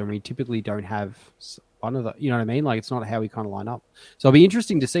midfielder and we typically don't have one of the, you know what I mean? Like, it's not how we kind of line up. So it'll be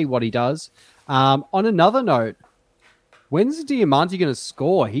interesting to see what he does. On another note, when's Diamante going to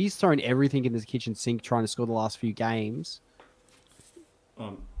score? He's thrown everything in the kitchen sink trying to score the last few games.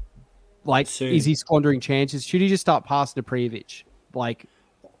 Soon. Is he squandering chances? Should he just start passing to Prijovic?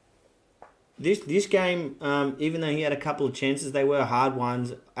 This game, even though he had a couple of chances, they were hard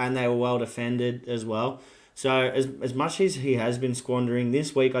ones and they were well defended as well. So as much as he has been squandering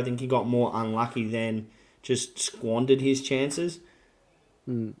this week, I think he got more unlucky than just squandered his chances.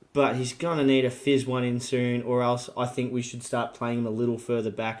 But he's going to need a fizz one in soon, or else I think we should start playing him a little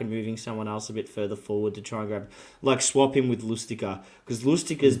further back and moving someone else a bit further forward to try and grab, swap him with Lustica. Because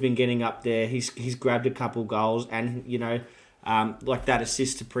Lustica's been getting up there. He's grabbed a couple goals and, that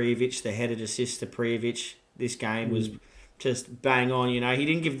assist to Prijovic, the headed assist to Prijovic this game was just bang on. He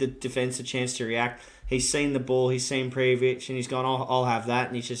didn't give the defence a chance to react. He's seen the ball, he's seen Prijovic, and he's gone, I'll have that.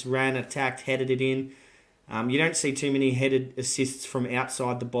 And he's just ran, attacked, headed it in. You don't see too many headed assists from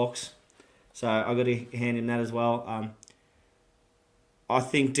outside the box. So I've got to hand him that as well. I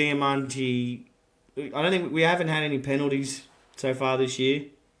think Diamante... I don't think... We haven't had any penalties so far this year.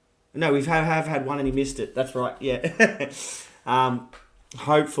 No, we've have had one and he missed it. That's right, yeah.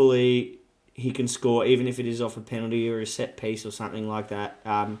 Hopefully he can score, even if it is off a penalty or a set piece or something like that,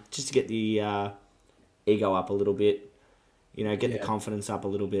 just to get the ego up a little bit, get the confidence up a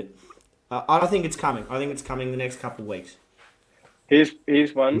little bit. I think it's coming. I think it's coming the next couple of weeks.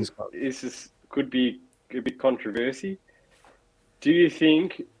 Here's one. This could be a bit controversy. Do you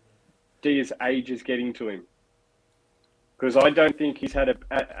think Dia's age is getting to him? Because I don't think he's had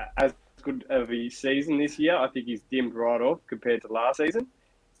as good of a season this year. I think he's dimmed right off compared to last season.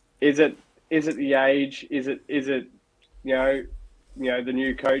 Is it the age? Is it the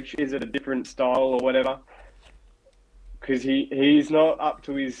new coach? Is it a different style or whatever? Because he's not up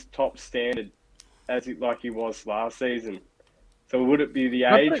to his top standard like he was last season. So would it be the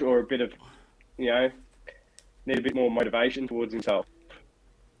age or a bit of, need a bit more motivation towards himself?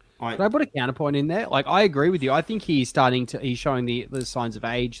 Can I put a counterpoint in there? I agree with you. I think he's showing the signs of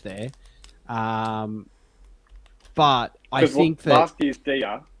age there. But I think that last year's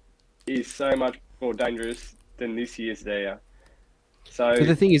Dia is so much more dangerous than this year's Dia. So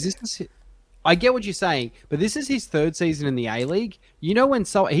the thing is, I get what you're saying, but this is his 3rd season in the A-League. When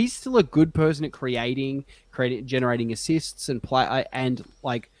he's still a good person at creating, generating assists and play and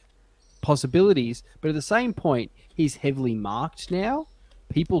possibilities, but at the same point, he's heavily marked now.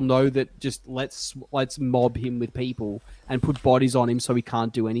 People know that just let's mob him with people and put bodies on him so he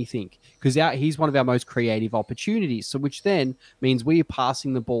can't do anything because he's one of our most creative opportunities. So which then means we are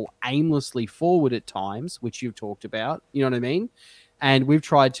passing the ball aimlessly forward at times, which you've talked about. You know what I mean? And we've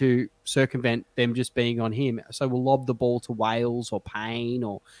tried to circumvent them just being on him. So we'll lob the ball to Wales or Payne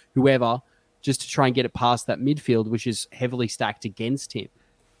or whoever just to try and get it past that midfield, which is heavily stacked against him.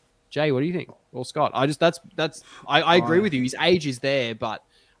 Jay, what do you think? Or Scott? I agree with you. His age is there, but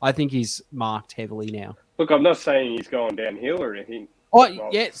I think he's marked heavily now. Look, I'm not saying he's going downhill or anything. Oh,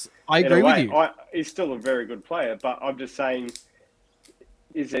 yes, I agree with you. He's still a very good player, but I'm just saying,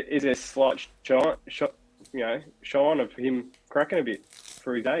 is there slight shine of him cracking a bit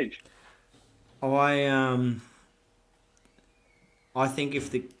for his age? I think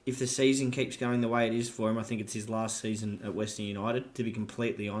if the season keeps going the way it is for him, I think it's his last season at Western United, to be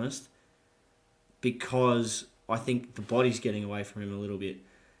completely honest. Because I think the body's getting away from him a little bit.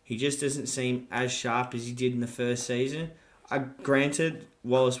 He just doesn't seem as sharp as he did in the first season. Granted,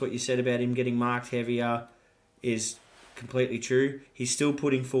 Wallace, what you said about him getting marked heavier is completely true. He's still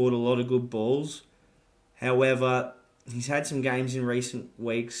putting forward a lot of good balls. However, he's had some games in recent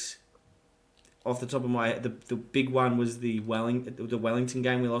weeks. Off the top of my head, the big one was the Wellington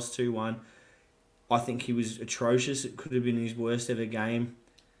game. We lost 2-1. I think he was atrocious. It could have been his worst ever game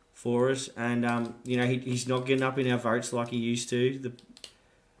for us. And, he's not getting up in our votes like he used to.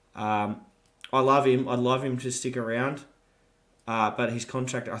 I love him. I'd love him to stick around. But his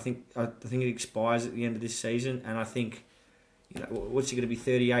contract, I think it expires at the end of this season, and I think, what's he going to be?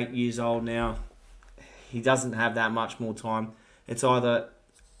 38 years old now. He doesn't have that much more time. It's either,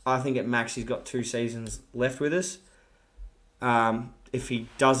 I think at max he's got 2 seasons left with us. If he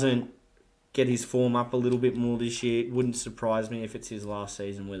doesn't get his form up a little bit more this year, it wouldn't surprise me if it's his last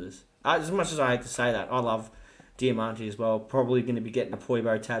season with us. As much as I hate to say that, I love Diamante as well. Probably going to be getting a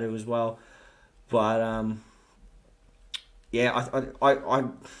Poibo tattoo as well, but yeah,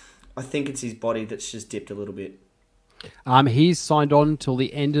 I think it's his body that's just dipped a little bit. He's signed on till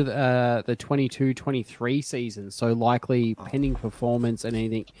the end of the 22-23 season, so likely pending performance and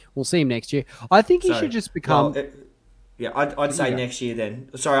anything. We'll see him next year. I think he should just become... I'd say next year then.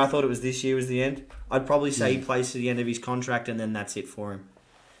 Sorry, I thought it was this year was the end. I'd probably say he plays to the end of his contract and then that's it for him.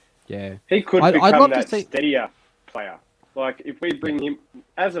 Yeah. He could become that steadier player. Like, if we bring him,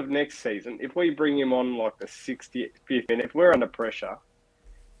 as of next season, if we bring him on like the 65th minute, if we're under pressure,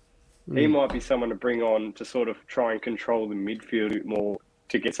 he might be someone to bring on to sort of try and control the midfield a bit more,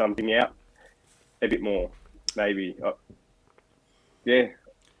 to get something out a bit more, maybe. Yeah,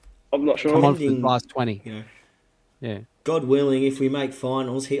 I'm not sure. Come on for the last 20. Yeah. God willing, if we make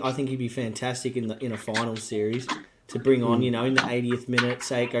finals, I think he'd be fantastic in a finals series to bring on. In the 80th minute,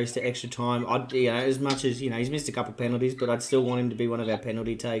 say it goes to extra time. As much as he's missed a couple of penalties, but I'd still want him to be one of our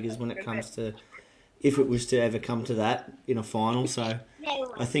penalty takers when it comes to, if it was to ever come to that in a final. So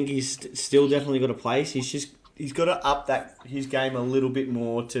I think he's still definitely got a place. He's got to up his game a little bit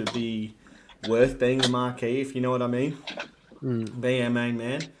more to be worth being the marquee, if you know what I mean. Being our main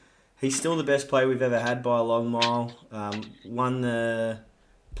man. He's still the best player we've ever had by a long mile. Won the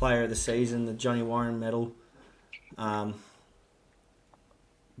Player of the Season, the Johnny Warren medal.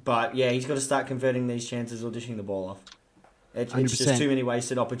 But yeah, he's got to start converting these chances or dishing the ball off. It's just too many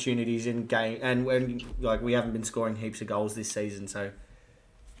wasted opportunities in game, and we haven't been scoring heaps of goals this season, so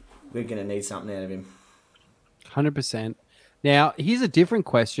we're going to need something out of him. 100%. Now, here's a different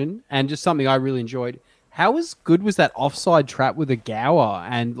question, and just something I really enjoyed. How good was that offside trap with Ogawa?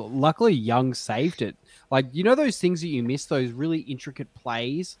 And luckily, Young saved it. Like, those things that you miss, those really intricate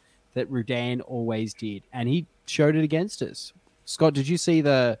plays that Rudan always did, and he showed it against us. Scott, did you see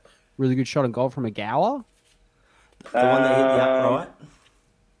the really good shot on goal from Ogawa? The one that hit the upright?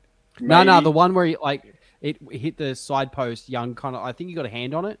 No, the one where it hit the side post. Young I think he got a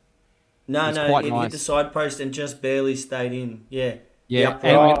hand on it. No, it hit the side post and just barely stayed in. Yeah. Yeah.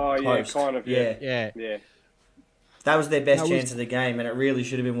 Kind of. Yeah. That was their best chance of the game, and it really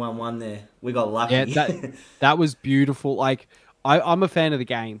should have been 1-1 there. We got lucky. Yeah, that was beautiful. Like, I'm a fan of the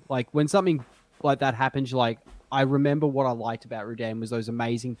game. Like, when something like that happens, I remember what I liked about Rudan was those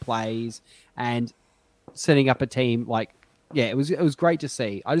amazing plays and setting up a team. It was great to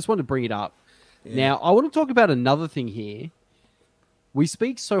see. I just wanted to bring it up. Yeah. Now, I want to talk about another thing here. We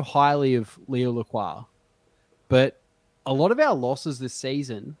speak so highly of Leo Lacroix, but a lot of our losses this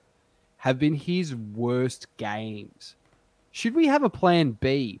season have been his worst games. Should we have a plan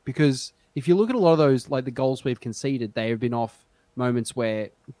B? Because if you look at a lot of those, the goals we've conceded, they have been off moments where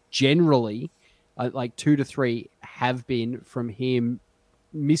generally 2 to 3 have been from him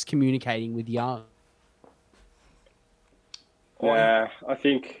miscommunicating with Young. I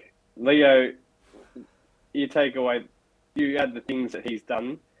think Leo, you add the things that he's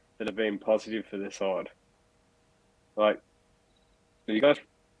done that have been positive for the side. Can you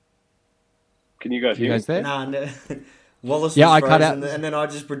guys hear me? There? No. Wallace was frozen, cut out, and then I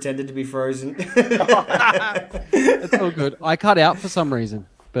just pretended to be frozen. It's all good. I cut out for some reason,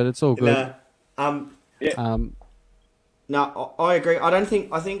 but it's all good. No, I agree. I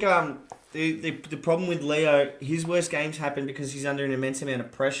think the problem with Leo, his worst games happen because he's under an immense amount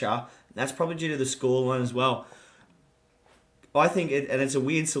of pressure. That's probably due to the scoreline as well. I think, and it's a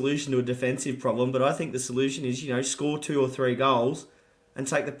weird solution to a defensive problem, but I think the solution is, score 2 or 3 goals and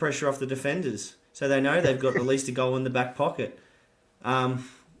take the pressure off the defenders so they know they've got at least a goal in the back pocket. You're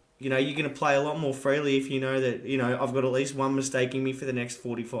going to play a lot more freely if you know that, I've got at least one mistaking me for the next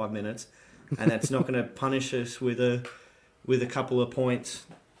 45 minutes, and that's not going to punish us with a couple of points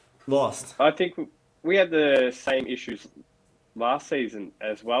lost. I think we had the same issues last season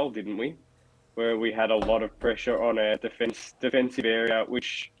as well, didn't we? Where we had a lot of pressure on our defensive area,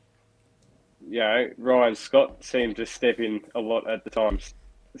 which, Ryan Scott seemed to step in a lot at the times.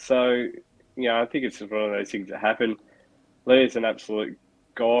 So, I think it's just one of those things that happen. Lee's an absolute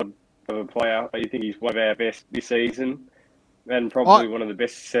god of a player. I think he's one of our best this season, and probably one of the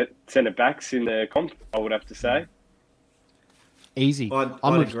best centre backs in the comp, I would have to say. Easy. I'm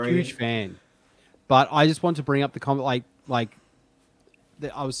a huge fan, but I just want to bring up the comment,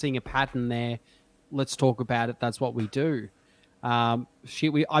 I was seeing a pattern there. Let's talk about it. That's what we do. I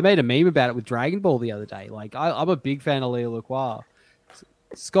made a meme about it with Dragon Ball the other day. Like, I'm a big fan of Leo Lacroix.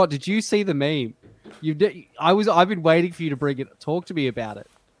 Scott, did you see the meme? I've been waiting for you to bring it. Talk to me about it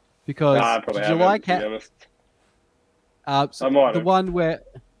because did you like how? The one where,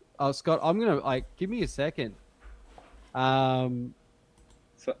 Scott, I'm gonna give me a second. It's gonna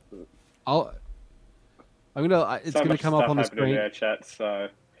come up on the screen. In our chat, so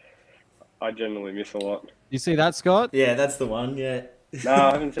I generally miss a lot. You see that, Scott? Yeah, that's the one. Yeah. No,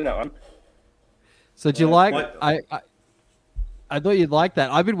 I haven't seen that one. So do you like? I thought you'd like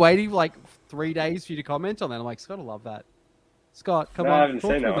that. I've been waiting like 3 days for you to comment on that. I'm like, Scott, I love that. Scott, come on, I haven't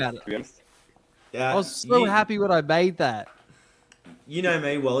talk seen that about one, to be honest. Yeah, I was so happy when I made that. You know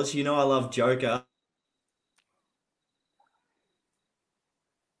me, Wallace. You know I love Joker.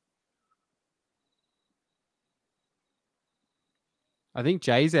 I think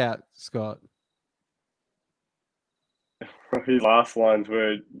Jay's out, Scott. His last lines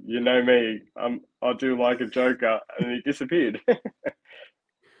were, "You know me, I do like a Joker," and he disappeared.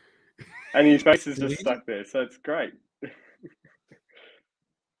 And his face is just stuck there, so it's great.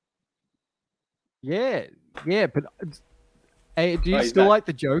 Yeah, but hey, do you still like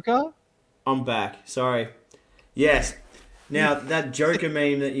the Joker? I'm back. Sorry. Yes. Now, that Joker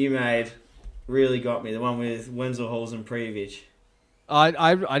meme that you made really got me. The one with Wenzel, Halls, and Prijovic.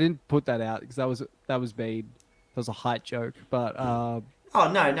 I didn't put that out because that was mean. That was a height joke, but Oh,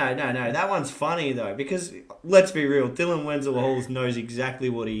 no. That one's funny, though, because let's be real. Dylan Wenzel Halls knows exactly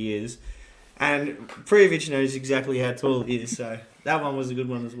what he is, and Prijovic knows exactly how tall he is, so that one was a good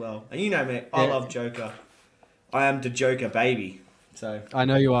one as well. And you know me, I love Joker. I am the Joker baby. So I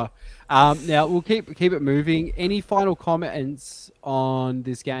know you are. Now, we'll keep it moving. Any final comments on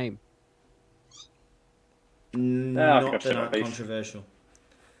this game? Not that aren't controversial.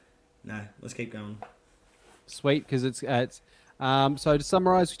 No, let's keep going. Sweet, because it's so to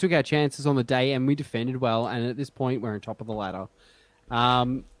summarize, we took our chances on the day and we defended well, and at this point we're on top of the ladder.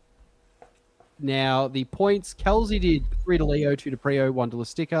 Now the points, Kelsey did 3 to Leo, 2 to Prio, 1 to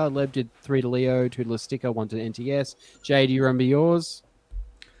Lustica. Lev did 3 to Leo, 2 to Lustica, 1 to NTS. Jay, do you remember yours?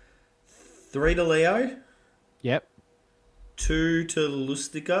 3 to Leo. Yep. 2 to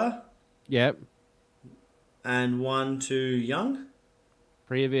Lustica. Yep. And 1 to Young.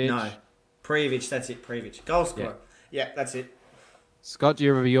 Prijovic. No. Prijovic, that's it. Prijovic. Goal scorer. Yeah, that's it. Scott, do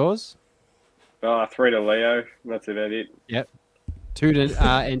you remember yours? 3 to Leo. That's about it. Yep. 2 to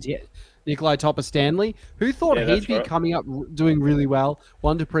NTS. Nikolai Topper-Stanley, who thought he'd be coming up doing really well.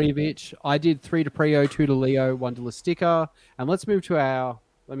 1 to Prijovic. I did 3 to Prio, 2 to Leo, 1 to Lustica. And let's move to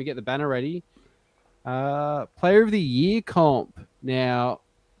let me get the banner ready. Player of the Year comp. Now,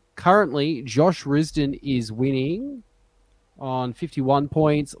 currently, Josh Risdon is winning on 51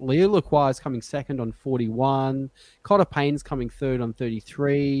 points. Leo Lacroix is coming second on 41. Cotter Payne's coming third on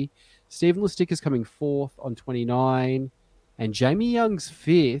 33. Stephen Lustica is coming fourth on 29. And Jamie Young's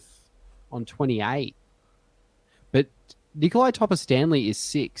fifth on 28. But Nikolai Topper-Stanley is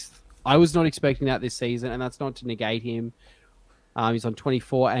sixth. I was not expecting that this season, and that's not to negate him. He's on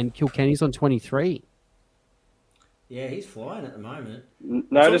 24, and Kilkenny's on 23. Yeah, he's flying at the moment.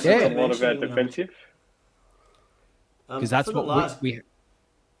 Notice a lot of our defensive. Because that's what we...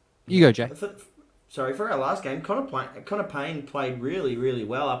 You go, Jay. For our last game, Connor Payne played really, really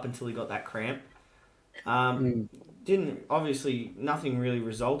well up until he got that cramp. Nothing really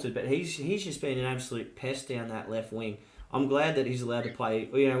resulted, but he's just been an absolute pest down that left wing. I'm glad that he's allowed to play.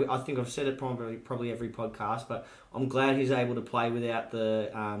 You know, I think I've said it probably every podcast, but I'm glad he's able to play without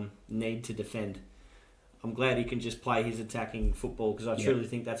the need to defend. I'm glad he can just play his attacking football because I truly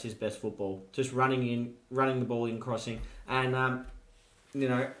think that's his best football. Just running the ball in, crossing, and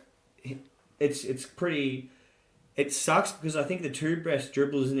it's pretty. It sucks because I think the two best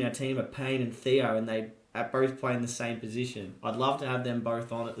dribblers in our team are Payne and Theo, and they are both playing the same position. I'd love to have them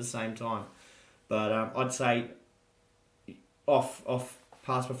both on at the same time, but I'd say off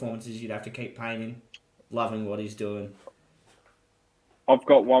past performances, you'd have to keep Payne in. Loving what he's doing. I've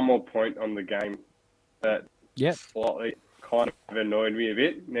got one more point on the game that slightly kind of annoyed me a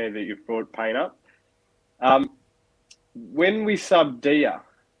bit now that you've brought Payne up. When we subbed Dia,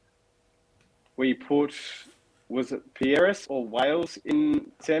 we put, was it Pieris or Wales in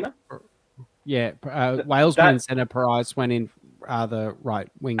centre? Yeah, Wales went in centre, Price went in the right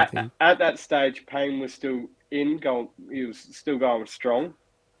wing thing. At that stage, Payne was still he was still going strong.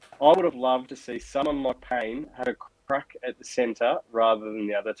 I would have loved to see someone like Payne had a crack at the centre rather than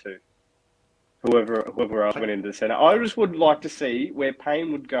the other two. Whoever else went into the centre. I just would like to see where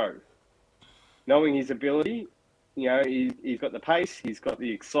Payne would go. Knowing his ability, he's got the pace, he's got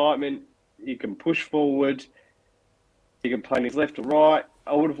the excitement, he can push forward, he can play on his left or right.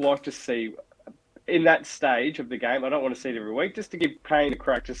 I would have liked to see in that stage of the game. I don't want to see it every week, just to give Payne a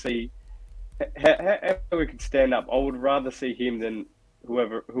crack to see how we could stand up. I would rather see him than who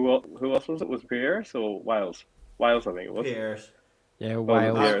else was it? Was Pieris or Wales? Wales, I think it was. Pieris. Yeah,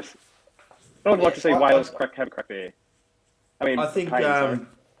 Wales. Pieris. I would like to see Wales have a crack there. I think Payne,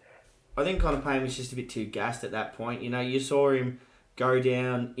 I think Connor Payne was just a bit too gassed at that point. You saw him go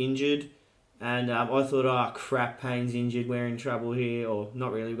down injured, and I thought, oh crap, Payne's injured, we're in trouble here. Or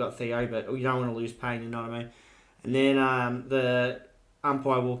not really, we've got Theo, but you don't want to lose Payne, you know what I mean? And then the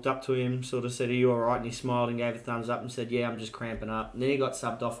umpire walked up to him, sort of said, "Are you all right?" And he smiled and gave a thumbs up and said, "Yeah, I'm just cramping up." And then he got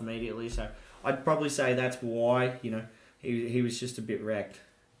subbed off immediately. So I'd probably say that's why, he was just a bit wrecked.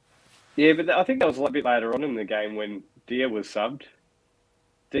 Yeah, but I think that was a bit later on in the game when Dia was subbed.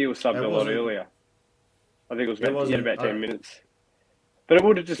 Dia was subbed a lot earlier. I think it was about 10 minutes. But it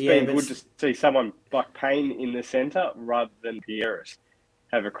would have just been good to see someone like Payne in the centre rather than Pieris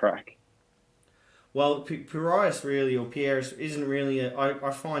have a crack. Well, Pieris really, or Pieris, isn't really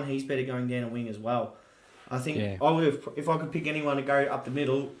I find he's better going down a wing as well. I think I would have, if I could pick anyone to go up the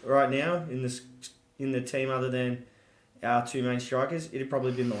middle right now in the team other than our two main strikers, it'd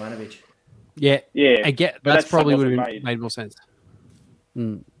probably be Milanovic. Yeah. I get that's probably would have made more sense.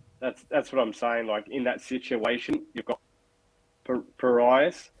 That's what I'm saying. Like in that situation, you've got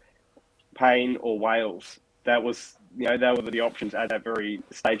Parias, Payne, or Wales. That was they were the options at that very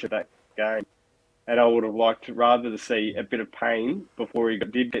stage of that game. And I would have liked rather to see a bit of Payne before he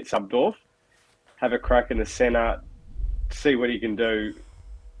did get subbed off, have a crack in the centre, see what he can do,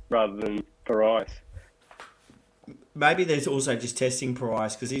 rather than Parias. Maybe there's also just testing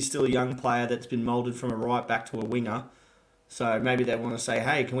Parias because he's still a young player that's been moulded from a right back to a winger. So maybe they want to say,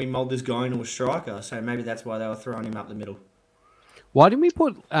 hey, can we mould this guy into a striker? So maybe that's why they were throwing him up the middle. Why didn't we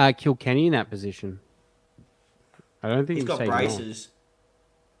put Kilkenny in that position? I don't think he's got braces.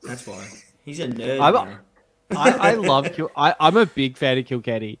 That's why. He's a nerd. I love I'm a big fan of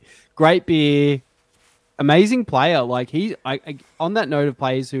Kilkenny. Great beer, amazing player. Like on that note of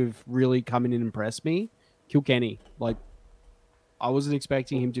players who've really come in and impressed me, Kilkenny. Like I wasn't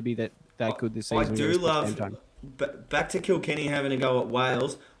expecting him to be that good this season. I do love. Back to Kilkenny having a go at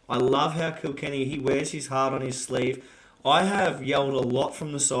Wales. I love how Kilkenny, he wears his heart on his sleeve. I have yelled a lot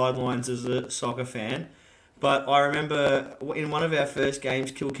from the sidelines as a soccer fan, but I remember in one of our first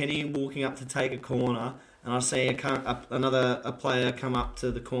games, Kilkenny walking up to take a corner, and I see a player come up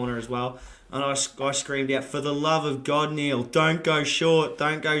to the corner as well, and I screamed out, "For the love of God, Neil, don't go short,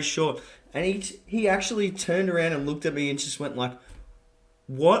 don't go short." And he actually turned around and looked at me and just went like,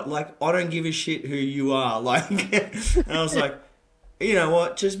 "What? Like, I don't give a shit who you are." Like, and I was like, you know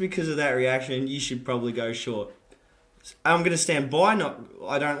what? Just because of that reaction, you should probably go short. I'm going to stand by.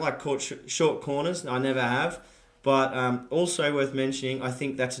 I don't like short corners. I never have. But also worth mentioning, I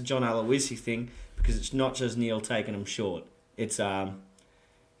think that's a John Aloisi thing because it's not just Neil taking them short. It's all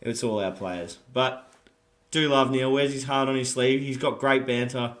our players. But do love Neil. Wears his heart on his sleeve. He's got great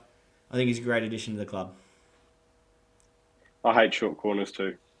banter. I think he's a great addition to the club. I hate short corners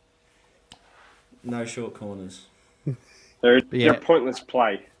too. No short corners. They're a pointless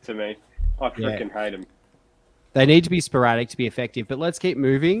play to me. I freaking hate them. They need to be sporadic to be effective. But let's keep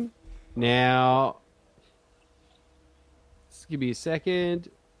moving. Now, just give me a second.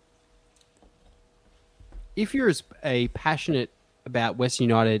 If you're as passionate about Western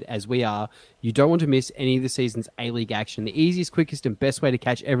United as we are, you don't want to miss any of the season's A-League action. The easiest, quickest, and best way to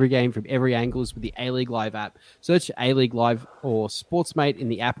catch every game from every angle is with the A-League Live app. Search A-League Live or Sportsmate in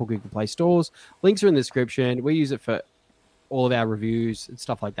the App or Google Play stores. Links are in the description. We use it for all of our reviews and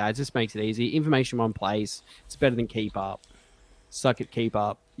stuff like that. It just makes it easy. Information in one place. It's better than Keep Up. Suck at Keep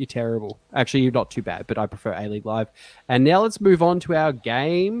Up. You're terrible. Actually, you're not too bad, but I prefer A-League Live. And now let's move on to our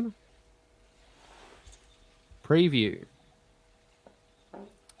game preview.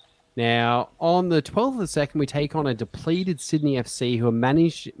 Now, on the 12th of the 2nd, we take on a depleted Sydney FC who are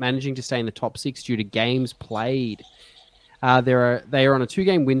managing to stay in the top 6 due to games played. They are on a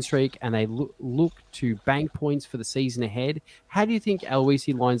 2-game win streak and they look to bank points for the season ahead. How do you think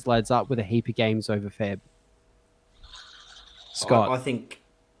Aloisi lines lads up with a heap of games over Feb? Scott. I think...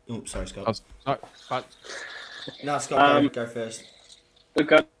 Oh, sorry, Scott. No, Scott, go first.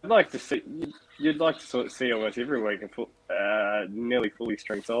 Look, I'd like to see... You'd like to sort of see almost every week a nearly fully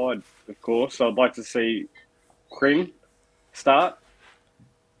strength side, of course. So I'd like to see Krim start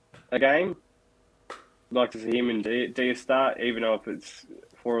a game. I'd like to see him and Dia start, even though if it's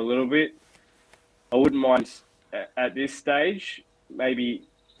for a little bit. I wouldn't mind at this stage, maybe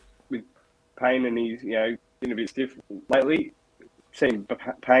with Payne and his, been a bit stiff lately. Seen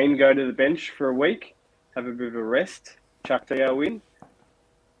Payne go to the bench for a week, have a bit of a rest, chuck Theo in.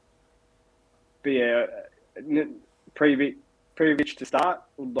 Be a Previc to start.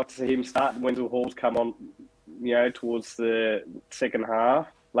 Would like to see him start. Wenzel Hall's come on, towards the second half,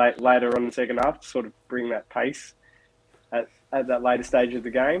 later on in the second half, to sort of bring that pace at that later stage of the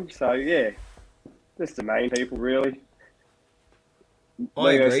game. So, yeah, that's the main people, really.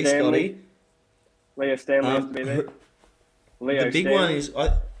 I agree, Scotty. Leo Stanley has to be there. The big one is,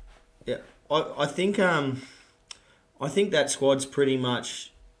 I think that squad's pretty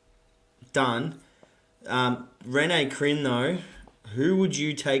much done. Rene Krhin, though, who would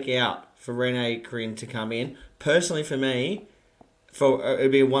you take out for Rene Krhin to come in? Personally, for me,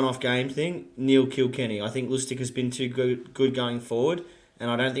 it'd be a one-off game thing. Neil Kilkenny. I think Lustica's been too good going forward,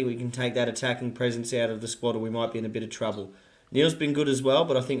 and I don't think we can take that attacking presence out of the squad, or we might be in a bit of trouble. Neil's been good as well,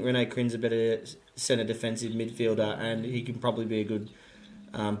 but I think Rene Krin's a better centre defensive midfielder, and he can probably be a good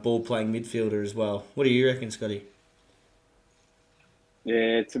ball-playing midfielder as well. What do you reckon, Scotty? Yeah,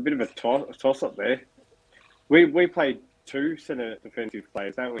 it's a bit of a toss-up there. We play two centre defensive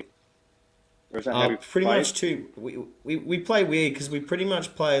players, don't we? Or is that how we pretty play? Much two. We play weird because we pretty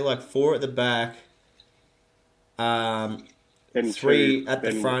much play like four at the back, then three at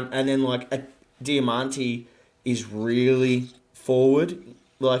the front, and then like Diamante is really forward.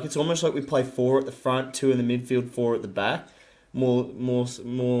 Like it's almost like we play four at the front, two in the midfield, four at the back. More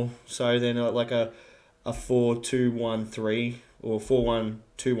so than like a 4-2-1-3 or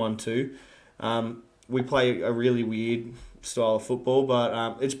 4-1-2-1-2. We play a really weird style of football,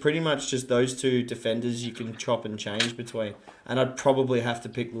 but it's pretty much just those two defenders you can chop and change between. And I'd probably have to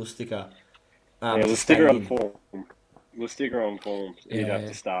pick Lustica. Lustica on form. Lustica on form. He'd have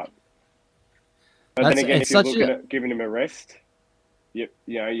to start. But then again, if you're looking at giving him a rest, you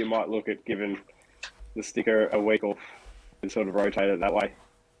might look at giving Lustica a week off and sort of rotate it that way.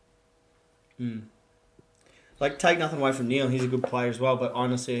 Like, take nothing away from Neil. He's a good player as well, but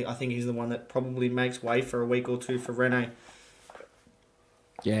honestly, I think he's the one that probably makes way for a week or two for Rene.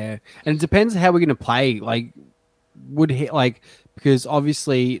 Yeah, and it depends how we're going to play. Like, because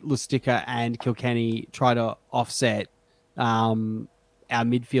obviously Lustica and Kilkenny try to offset our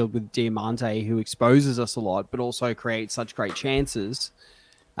midfield with Diamante, who exposes us a lot, but also creates such great chances.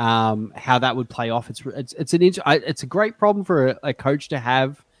 How that would play off, it's a great problem for a coach to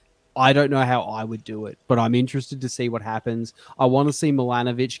have. I don't know how I would do it, but I'm interested to see what happens. I want to see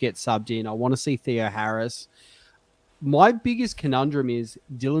Milanovic get subbed in. I want to see Theo Harris. My biggest conundrum is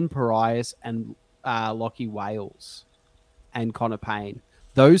Dylan Parias and Lockie Wales and Connor Payne.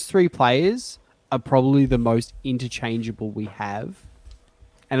 Those three players are probably the most interchangeable we have.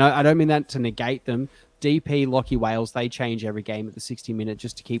 And I don't mean that to negate them. DP, Lockie Wales, they change every game at the 60-minute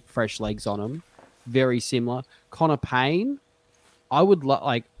just to keep fresh legs on them. Very similar. Connor Payne, I would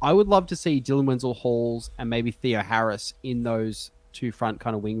love to see Dylan Wenzel-Halls and maybe Theo Harris in those two front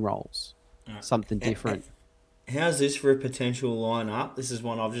kind of wing roles. Something different. How's this for a potential lineup? This is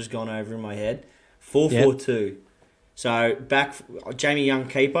one I've just gone over in my head. 4-4-2. Yep. So back Jamie Young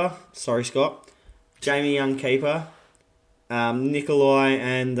keeper. Sorry, Scott. Jamie Young keeper. Nikolai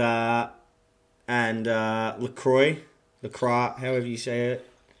and Lacroix, however you say it.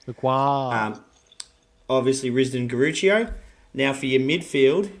 Lacroix. Obviously Risden Garuccio. Now for your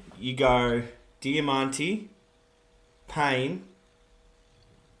midfield, you go Diamante, Payne,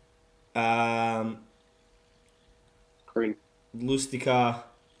 Lustica,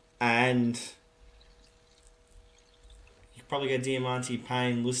 and you probably go Diamante,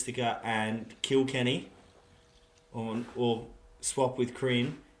 Payne, Lustica, and Kilkenny, or swap with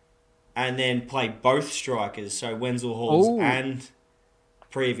Krhin, and then play both strikers, so Wenzel Halls and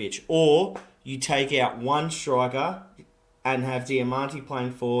Previc. Or you take out one striker and have Diamante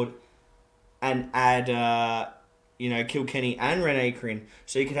playing forward and add, Kilkenny and Rene Krhin.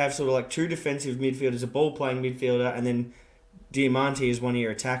 So you could have sort of like two defensive midfielders, a ball-playing midfielder, and then Diamante is one of your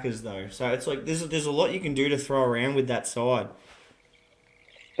attackers, though. So it's like there's a lot you can do to throw around with that side.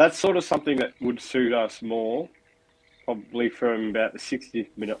 That's sort of something that would suit us more, probably from about the 60th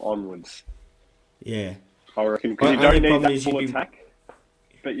minute onwards. Yeah. I reckon, because you don't need that full attack,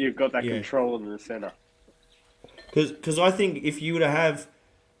 but you've got that control in the centre. Because I think if you were to have...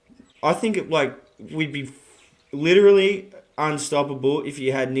 I think we'd be literally unstoppable if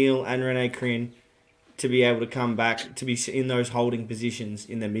you had Neil and Rene Krhin to be able to come back, to be in those holding positions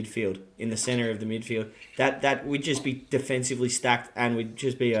in the midfield, in the centre of the midfield. That would just be defensively stacked and would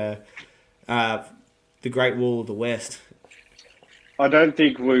just be the Great Wall of the West. I don't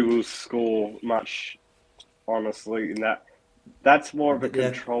think we will score much, honestly, in that. That's more of a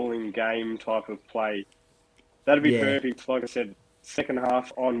controlling game type of play. That'd be perfect. Like I said, second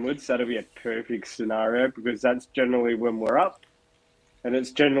half onwards, that'll be a perfect scenario because that's generally when we're up, and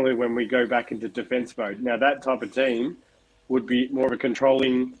it's generally when we go back into defence mode. Now, that type of team would be more of a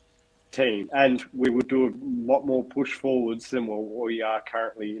controlling team, and we would do a lot more push forwards than what we are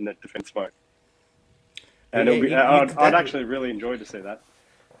currently in the defence mode. And I'd actually really enjoy to see that.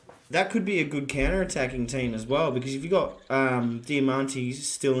 That could be a good counter-attacking team as well, because if you've got Diamante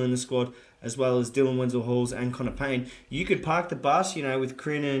still in the squad, as well as Dylan Wenzel-Halls and Connor Payne, you could park the bus, with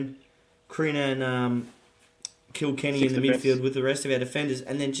Krina and Kilkenny in the midfield with the rest of our defenders,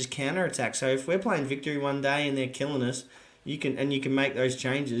 and then just counter-attack. So if we're playing victory one day and they're killing us, you can make those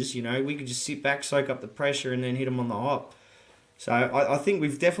changes. We could just sit back, soak up the pressure, and then hit them on the hop. So I think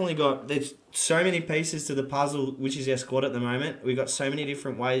we've definitely there's so many pieces to the puzzle, which is our squad at the moment. We've got so many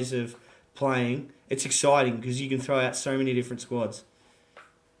different ways of playing. It's exciting because you can throw out so many different squads.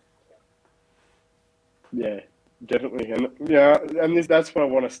 Yeah, definitely. And that's what I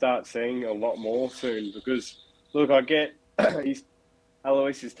want to start seeing a lot more soon because, look, I get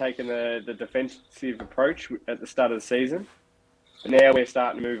Alois has taken the defensive approach at the start of the season. But now we're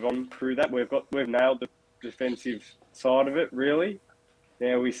starting to move on through that. We've nailed the defensive side of it, really.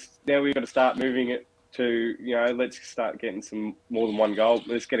 Now we've got to start moving it to, let's start getting some more than one goal.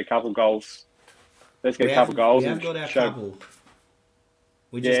 Let's get a couple goals. Let's get a couple goals. We have got our couple.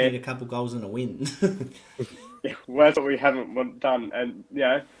 We just need a couple goals and a win. Yeah, well, that's what we haven't done. And,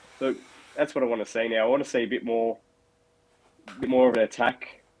 look, that's what I want to see now. I want to see a bit more of an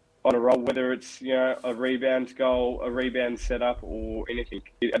attack on a roll, whether it's, a rebound goal, a rebound setup, or anything.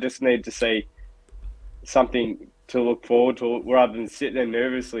 I just need to see something to look forward to rather than sit there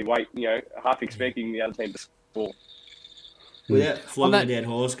nervously, wait, half expecting the other team to score. Without flogging a dead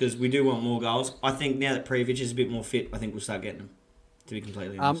horse, because we do want more goals. I think now that Previc is a bit more fit, I think we'll start getting them, to be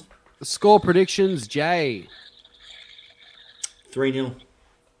completely honest. Score predictions, Jay. 3-0.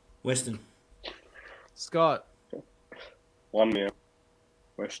 Western. Scott. 1-0.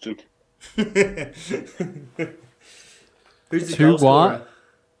 Western. Who's the goal scorer?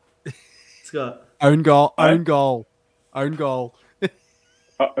 Scott. Own goal.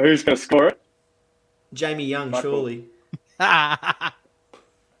 Who's going to score it? Jamie Young, surely.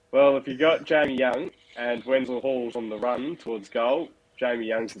 Well, if you got Jamie Young and Wenzel-Halls on the run towards goal, Jamie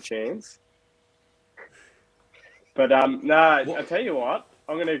Young's a chance. But, I tell you what,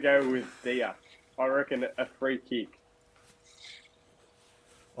 I'm going to go with Dia. I reckon a free kick.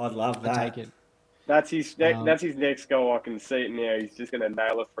 I'd love that. I'll take it. That's his next goal. I can see it now. He's just going to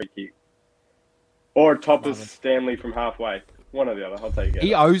nail a free kick. Or Toppers Stanley from halfway. One or the other. I'll take it.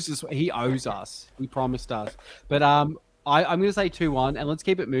 He owes us. He promised us. But I'm going to say 2-1, and let's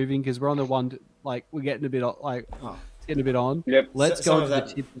keep it moving because we're on the one. We're getting a bit it's getting a bit on. Yep. Let's go to the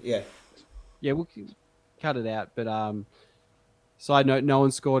tip. Yeah. Yeah, we'll cut it out. But side note: no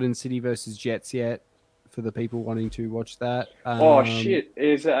one scored in City versus Jets yet. For the people wanting to watch that. Shit!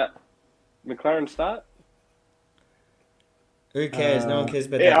 Is McLaren start? Who cares? No one cares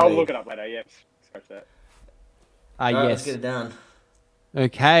about that. Yeah, I'll look it up later. Yep. Scratch that. Yes. Let's get it done.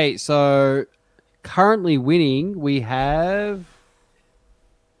 Okay, so currently winning, we have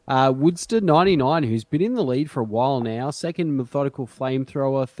Woodster 99, who's been in the lead for a while now. Second, Methodical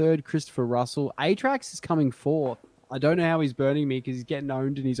Flamethrower. Third, Christopher Russell. Atrax is coming fourth. I don't know how he's burning me because he's getting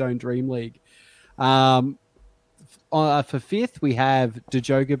owned in his own Dream League. For fifth, we have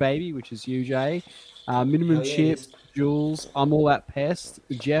Dejoga Baby, which is UJ. Minimum Chip, Jules. I'm All That Pest.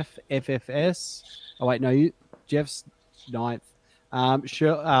 Jeff FFS. Oh, wait, no, Jeff's ninth.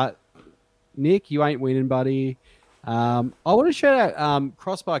 Nick, you ain't winning, buddy. I want to shout out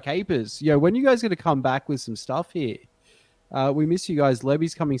Crossbar Capers. When you guys going to come back with some stuff here? We miss you guys.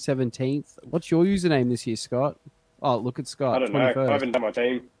 Levy's coming 17th. What's your username this year, Scott? Oh, look at Scott. I don't 21st. Know. I haven't done my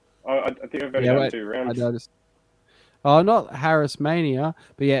team. I think I've only done 2 rounds. I noticed. Oh, not Harris Mania,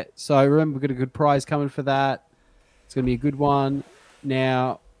 but yeah. So remember, we've got a good prize coming for that. It's going to be a good one.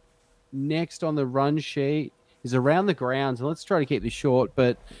 Now, next on the run sheet is Around the Grounds, and let's try to keep this short.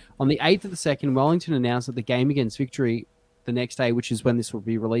 But on the 8th of the 2nd, Wellington announced that the game against Victory the next day, which is when this will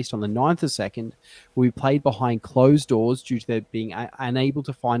be released on the 9th of 2nd, will be played behind closed doors due to their being unable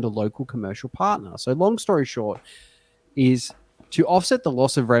to find a local commercial partner. So long story short is to offset the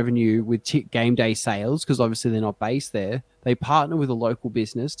loss of revenue with game day sales, because obviously they're not based there, they partner with a local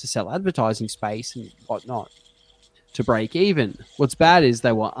business to sell advertising space and whatnot to break even. What's bad is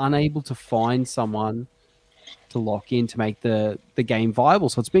they were unable to find someone to lock in to make the game viable.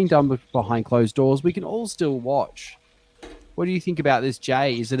 So it's being done behind closed doors. We can all still watch. What do you think about this,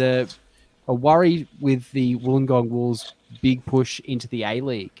 Jay? Is it a worry with the Wollongong Wolves' big push into the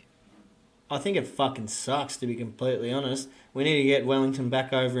A-League? I think it fucking sucks, to be completely honest. We need to get Wellington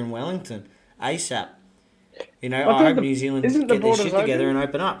back over in Wellington ASAP. You know, I hope New Zealand get their shit together and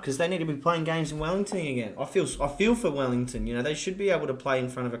open up, because they need to be playing games in Wellington again. I feel for Wellington. You know, they should be able to play in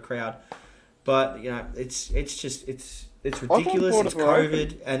front of a crowd, but you know, it's ridiculous. It's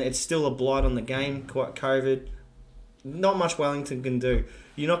COVID, and it's still a blight on the game. COVID, not much Wellington can do.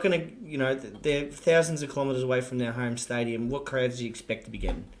 You're not going to, you know, they're thousands of kilometres away from their home stadium. What crowds do you expect to be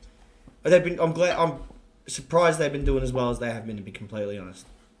getting? I'm surprised they've been doing as well as they have been, to be completely honest.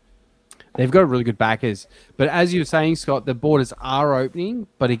 They've got really good backers. But as you were saying, Scott, the borders are opening.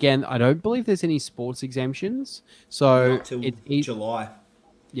 But again, I don't believe there's any sports exemptions. So not till July.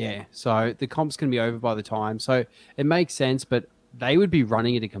 Yeah, so the comp's going to be over by the time. So it makes sense, but they would be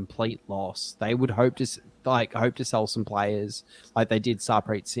running at a complete loss. They would hope to sell some players like they did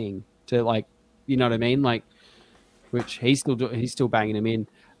Sarpreet Singh to, like, you know what I mean? Like, which he's still banging them in.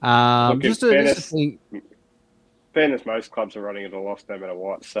 Fairness, most clubs are running at a loss no matter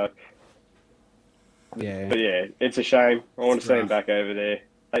what. So yeah, but yeah, it's a shame. I want to see them back over there.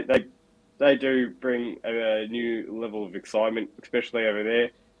 They do bring a new level of excitement, especially over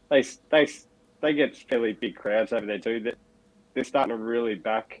there. They get fairly big crowds over there too. They're starting to really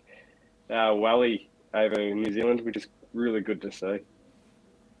back Wally over in New Zealand, which is really good to see.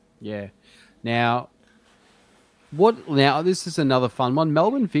 Yeah. Now this is another fun one.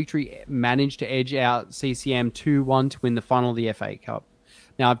 Melbourne Victory managed to edge out CCM 2-1 to win the final of the FA Cup.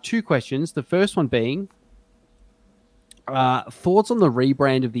 Now, I have two questions. The first one being, thoughts on the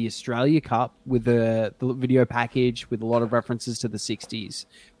rebrand of the Australia Cup with the video package with a lot of references to the 60s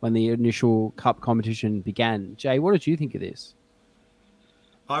when the initial cup competition began. Jay, what did you think of this?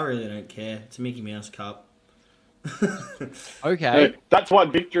 I really don't care. It's a Mickey Mouse Cup. Okay. That's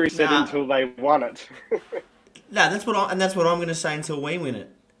what Victory said until they won it. That's what I'm going to say until we win it.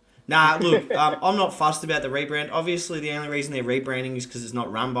 Look, I'm not fussed about the rebrand. Obviously, the only reason they're rebranding is because it's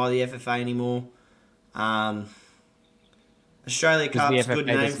not run by the FFA anymore. Australia Cup's a good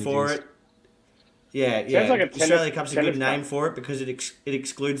name for it. Yeah. Australia Cup's a good name for it because it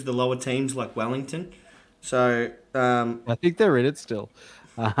excludes the lower teams like Wellington. So I think they're in it still.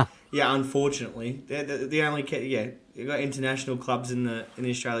 Yeah, unfortunately, they're the only you've got international clubs in the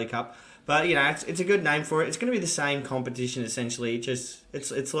Australia Cup. But you know, it's a good name for it. It's going to be the same competition essentially.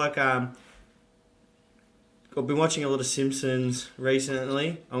 It's like I've been watching a lot of Simpsons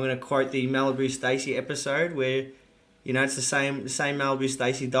recently. I'm going to quote the Malibu Stacy episode where, you know, it's the same Malibu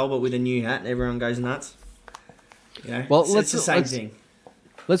Stacy doll but with a new hat and everyone goes nuts. You know, well, it's the same thing.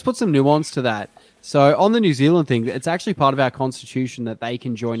 Let's put some nuance to that. So on the New Zealand thing, it's actually part of our constitution that they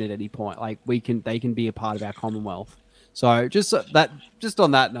can join at any point. Like they can be a part of our Commonwealth. So just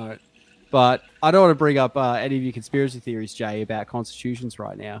on that note. But I don't want to bring up any of your conspiracy theories, Jay, about constitutions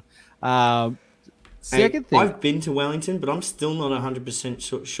right now. Second thing, I've been to Wellington, but I'm still not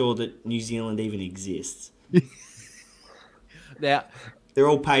 100% sure that New Zealand even exists. Now, they're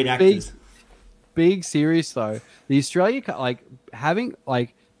all paid actors. Big serious though. The Australia Cup,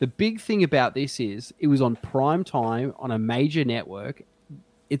 the big thing about this is it was on prime time on a major network.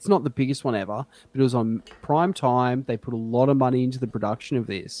 It's not the biggest one ever, but it was on prime time. They put a lot of money into the production of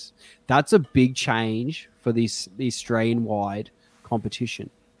this. That's a big change for the Australian-wide competition.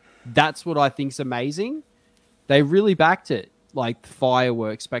 That's what I think is amazing. They really backed it. Like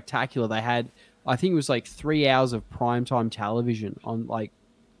fireworks, spectacular. They had, I think it was like 3 hours of primetime television on like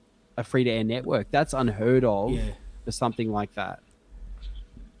a free-to-air network. That's unheard of for something like that.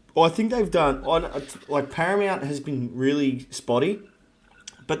 Well, I think they've done, Paramount has been really spotty.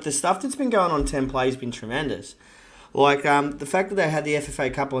 But the stuff that's been going on 10 Play has been tremendous. Like the fact that they had the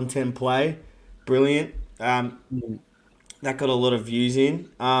FFA Cup on 10 Play, brilliant. That got a lot of views in.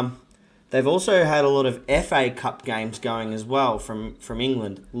 They've also had a lot of FA Cup games going as well from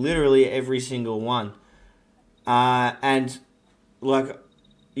England. Literally every single one. And like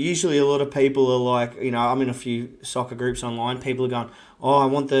usually a lot of people are like, you know, I'm in a few soccer groups online. People are going, oh, I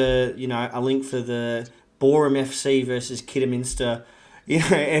want a link for the Boreham FC versus Kidderminster,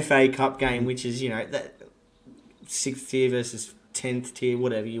 FA Cup game, which is, that 6th tier versus 10th tier,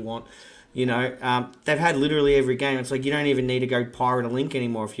 whatever you want. They've had literally every game. It's like you don't even need to go pirate a link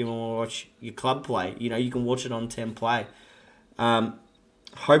anymore if you want to watch your club play. You can watch it on 10 Play.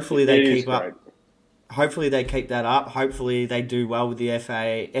 Hopefully they keep up. Hopefully they keep that up. Hopefully they do well with the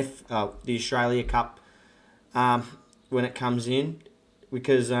the Australia Cup when it comes in,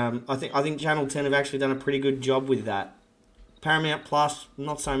 because I think Channel 10 have actually done a pretty good job with that. Paramount Plus,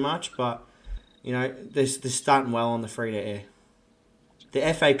 not so much, but they're starting well on the free to air.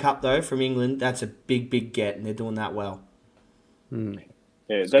 The FA Cup though from England, that's a big get, and they're doing that well. Yeah,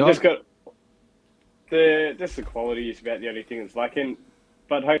 they just got the quality is about the only thing that's lacking.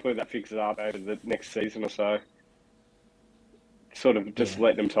 But hopefully that fixes up over the next season or so. Sort of just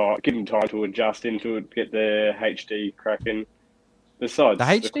let them give them time to adjust into it, get the HD cracking. Besides, the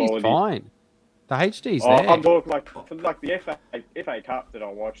HD's quality, fine. The HD's there. I'm talking like the FA Cup that I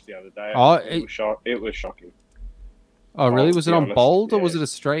watched the other day. It was shocking. Oh, really? Was it on Bold or was it a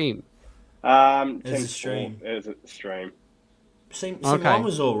stream? It's a stream. It was a stream. See, mine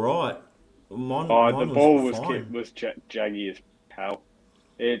was all right. Mine the ball was fine. was jaggy as hell.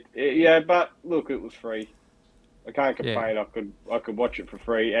 Yeah, but look, it was free. I can't complain. I could watch it for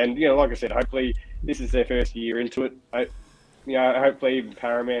free, and like I said, hopefully this is their first year into it. Hopefully even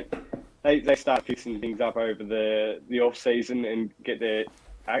Paramount they start fixing things up over the off season and get their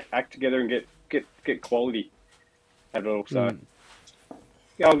act together and get quality at it all. So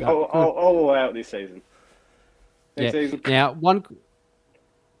I'll allow it this season. Next season.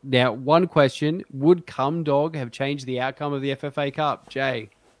 Now, one question: would Cum Dog have changed the outcome of the FFA Cup,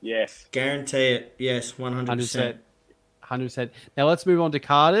 Jay? Yes. Guarantee it. Yes, 100%. 100%. Now let's move on to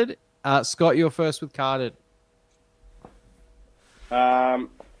carded. Scott, you're first with carded. I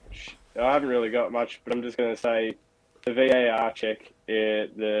haven't really got much, but I'm just going to say the VAR check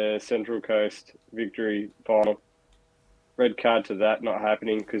at the Central Coast Victory final. Red card to that not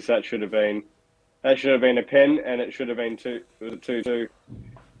happening because that should have been a pen and it should have been 2. It was a 2-2.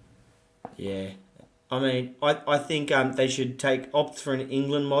 Yeah. I mean, I think they should opt for an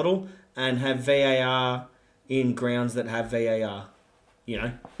England model and have VAR in grounds that have VAR.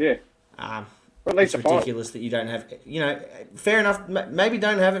 Yeah. At least it's ridiculous that you don't have. Fair enough. Maybe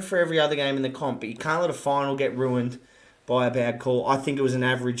don't have it for every other game in the comp, but you can't let a final get ruined by a bad call. I think it was an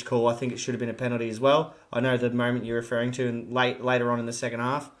average call. I think it should have been a penalty as well. I know the moment you're referring to, and later on in the second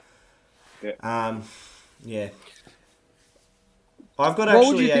half. Yeah. Yeah. I've got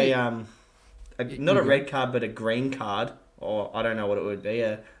actually not a red card, but a green card, or I don't know what it would be,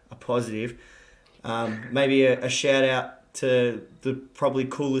 a positive. Maybe a shout out to the probably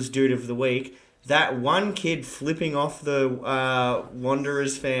coolest dude of the week. That one kid flipping off the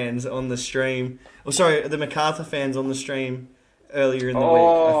Wanderers fans on the stream. The MacArthur fans on the stream earlier in the week,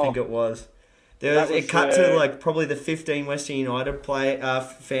 I think it was. It cut to probably the 15 Western United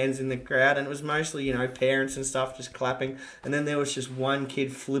fans in the crowd, and it was mostly parents and stuff just clapping, and then there was just one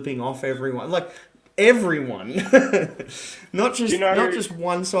kid flipping off everyone, everyone, not just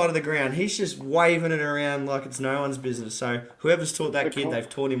one side of the ground. He's just waving it around like it's no one's business. So whoever's taught that kid, they've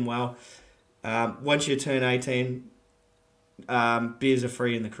taught him well. Once you turn 18, beers are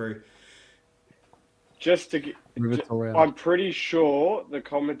free in the crew. I'm pretty sure the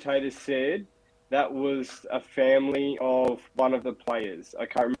commentator said that was a family of one of the players. I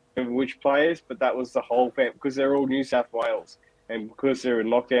can't remember which players, but that was the whole family because they're all New South Wales. And because they're in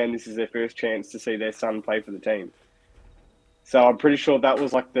lockdown, this is their first chance to see their son play for the team. So I'm pretty sure that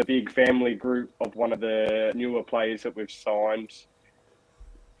was the big family group of one of the newer players that we've signed.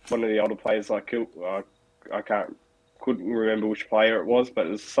 One of the older players couldn't remember which player it was, but it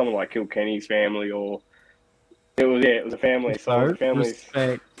was someone like Kilkenny's family or... It was a family. So families.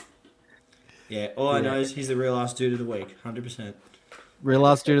 Respect. Yeah, all I know is he's the real ass dude of the week, 100%. Real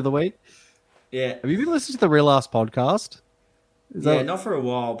ass dude of the week? Yeah. Have you been listening to the Real Ass podcast? Not for a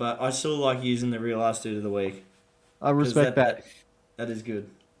while, but I still like using the real ass dude of the week. I respect that. That is good.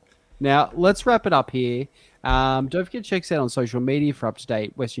 Now, let's wrap it up here. Don't forget to check us out on social media for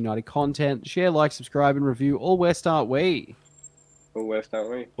up-to-date West United content. Share, like, subscribe, and review. All West, aren't we? All West,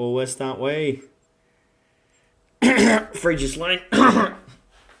 aren't we? All West, aren't we? Free just lane. I'm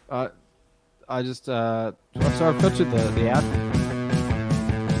sorry, I've got you the outfit.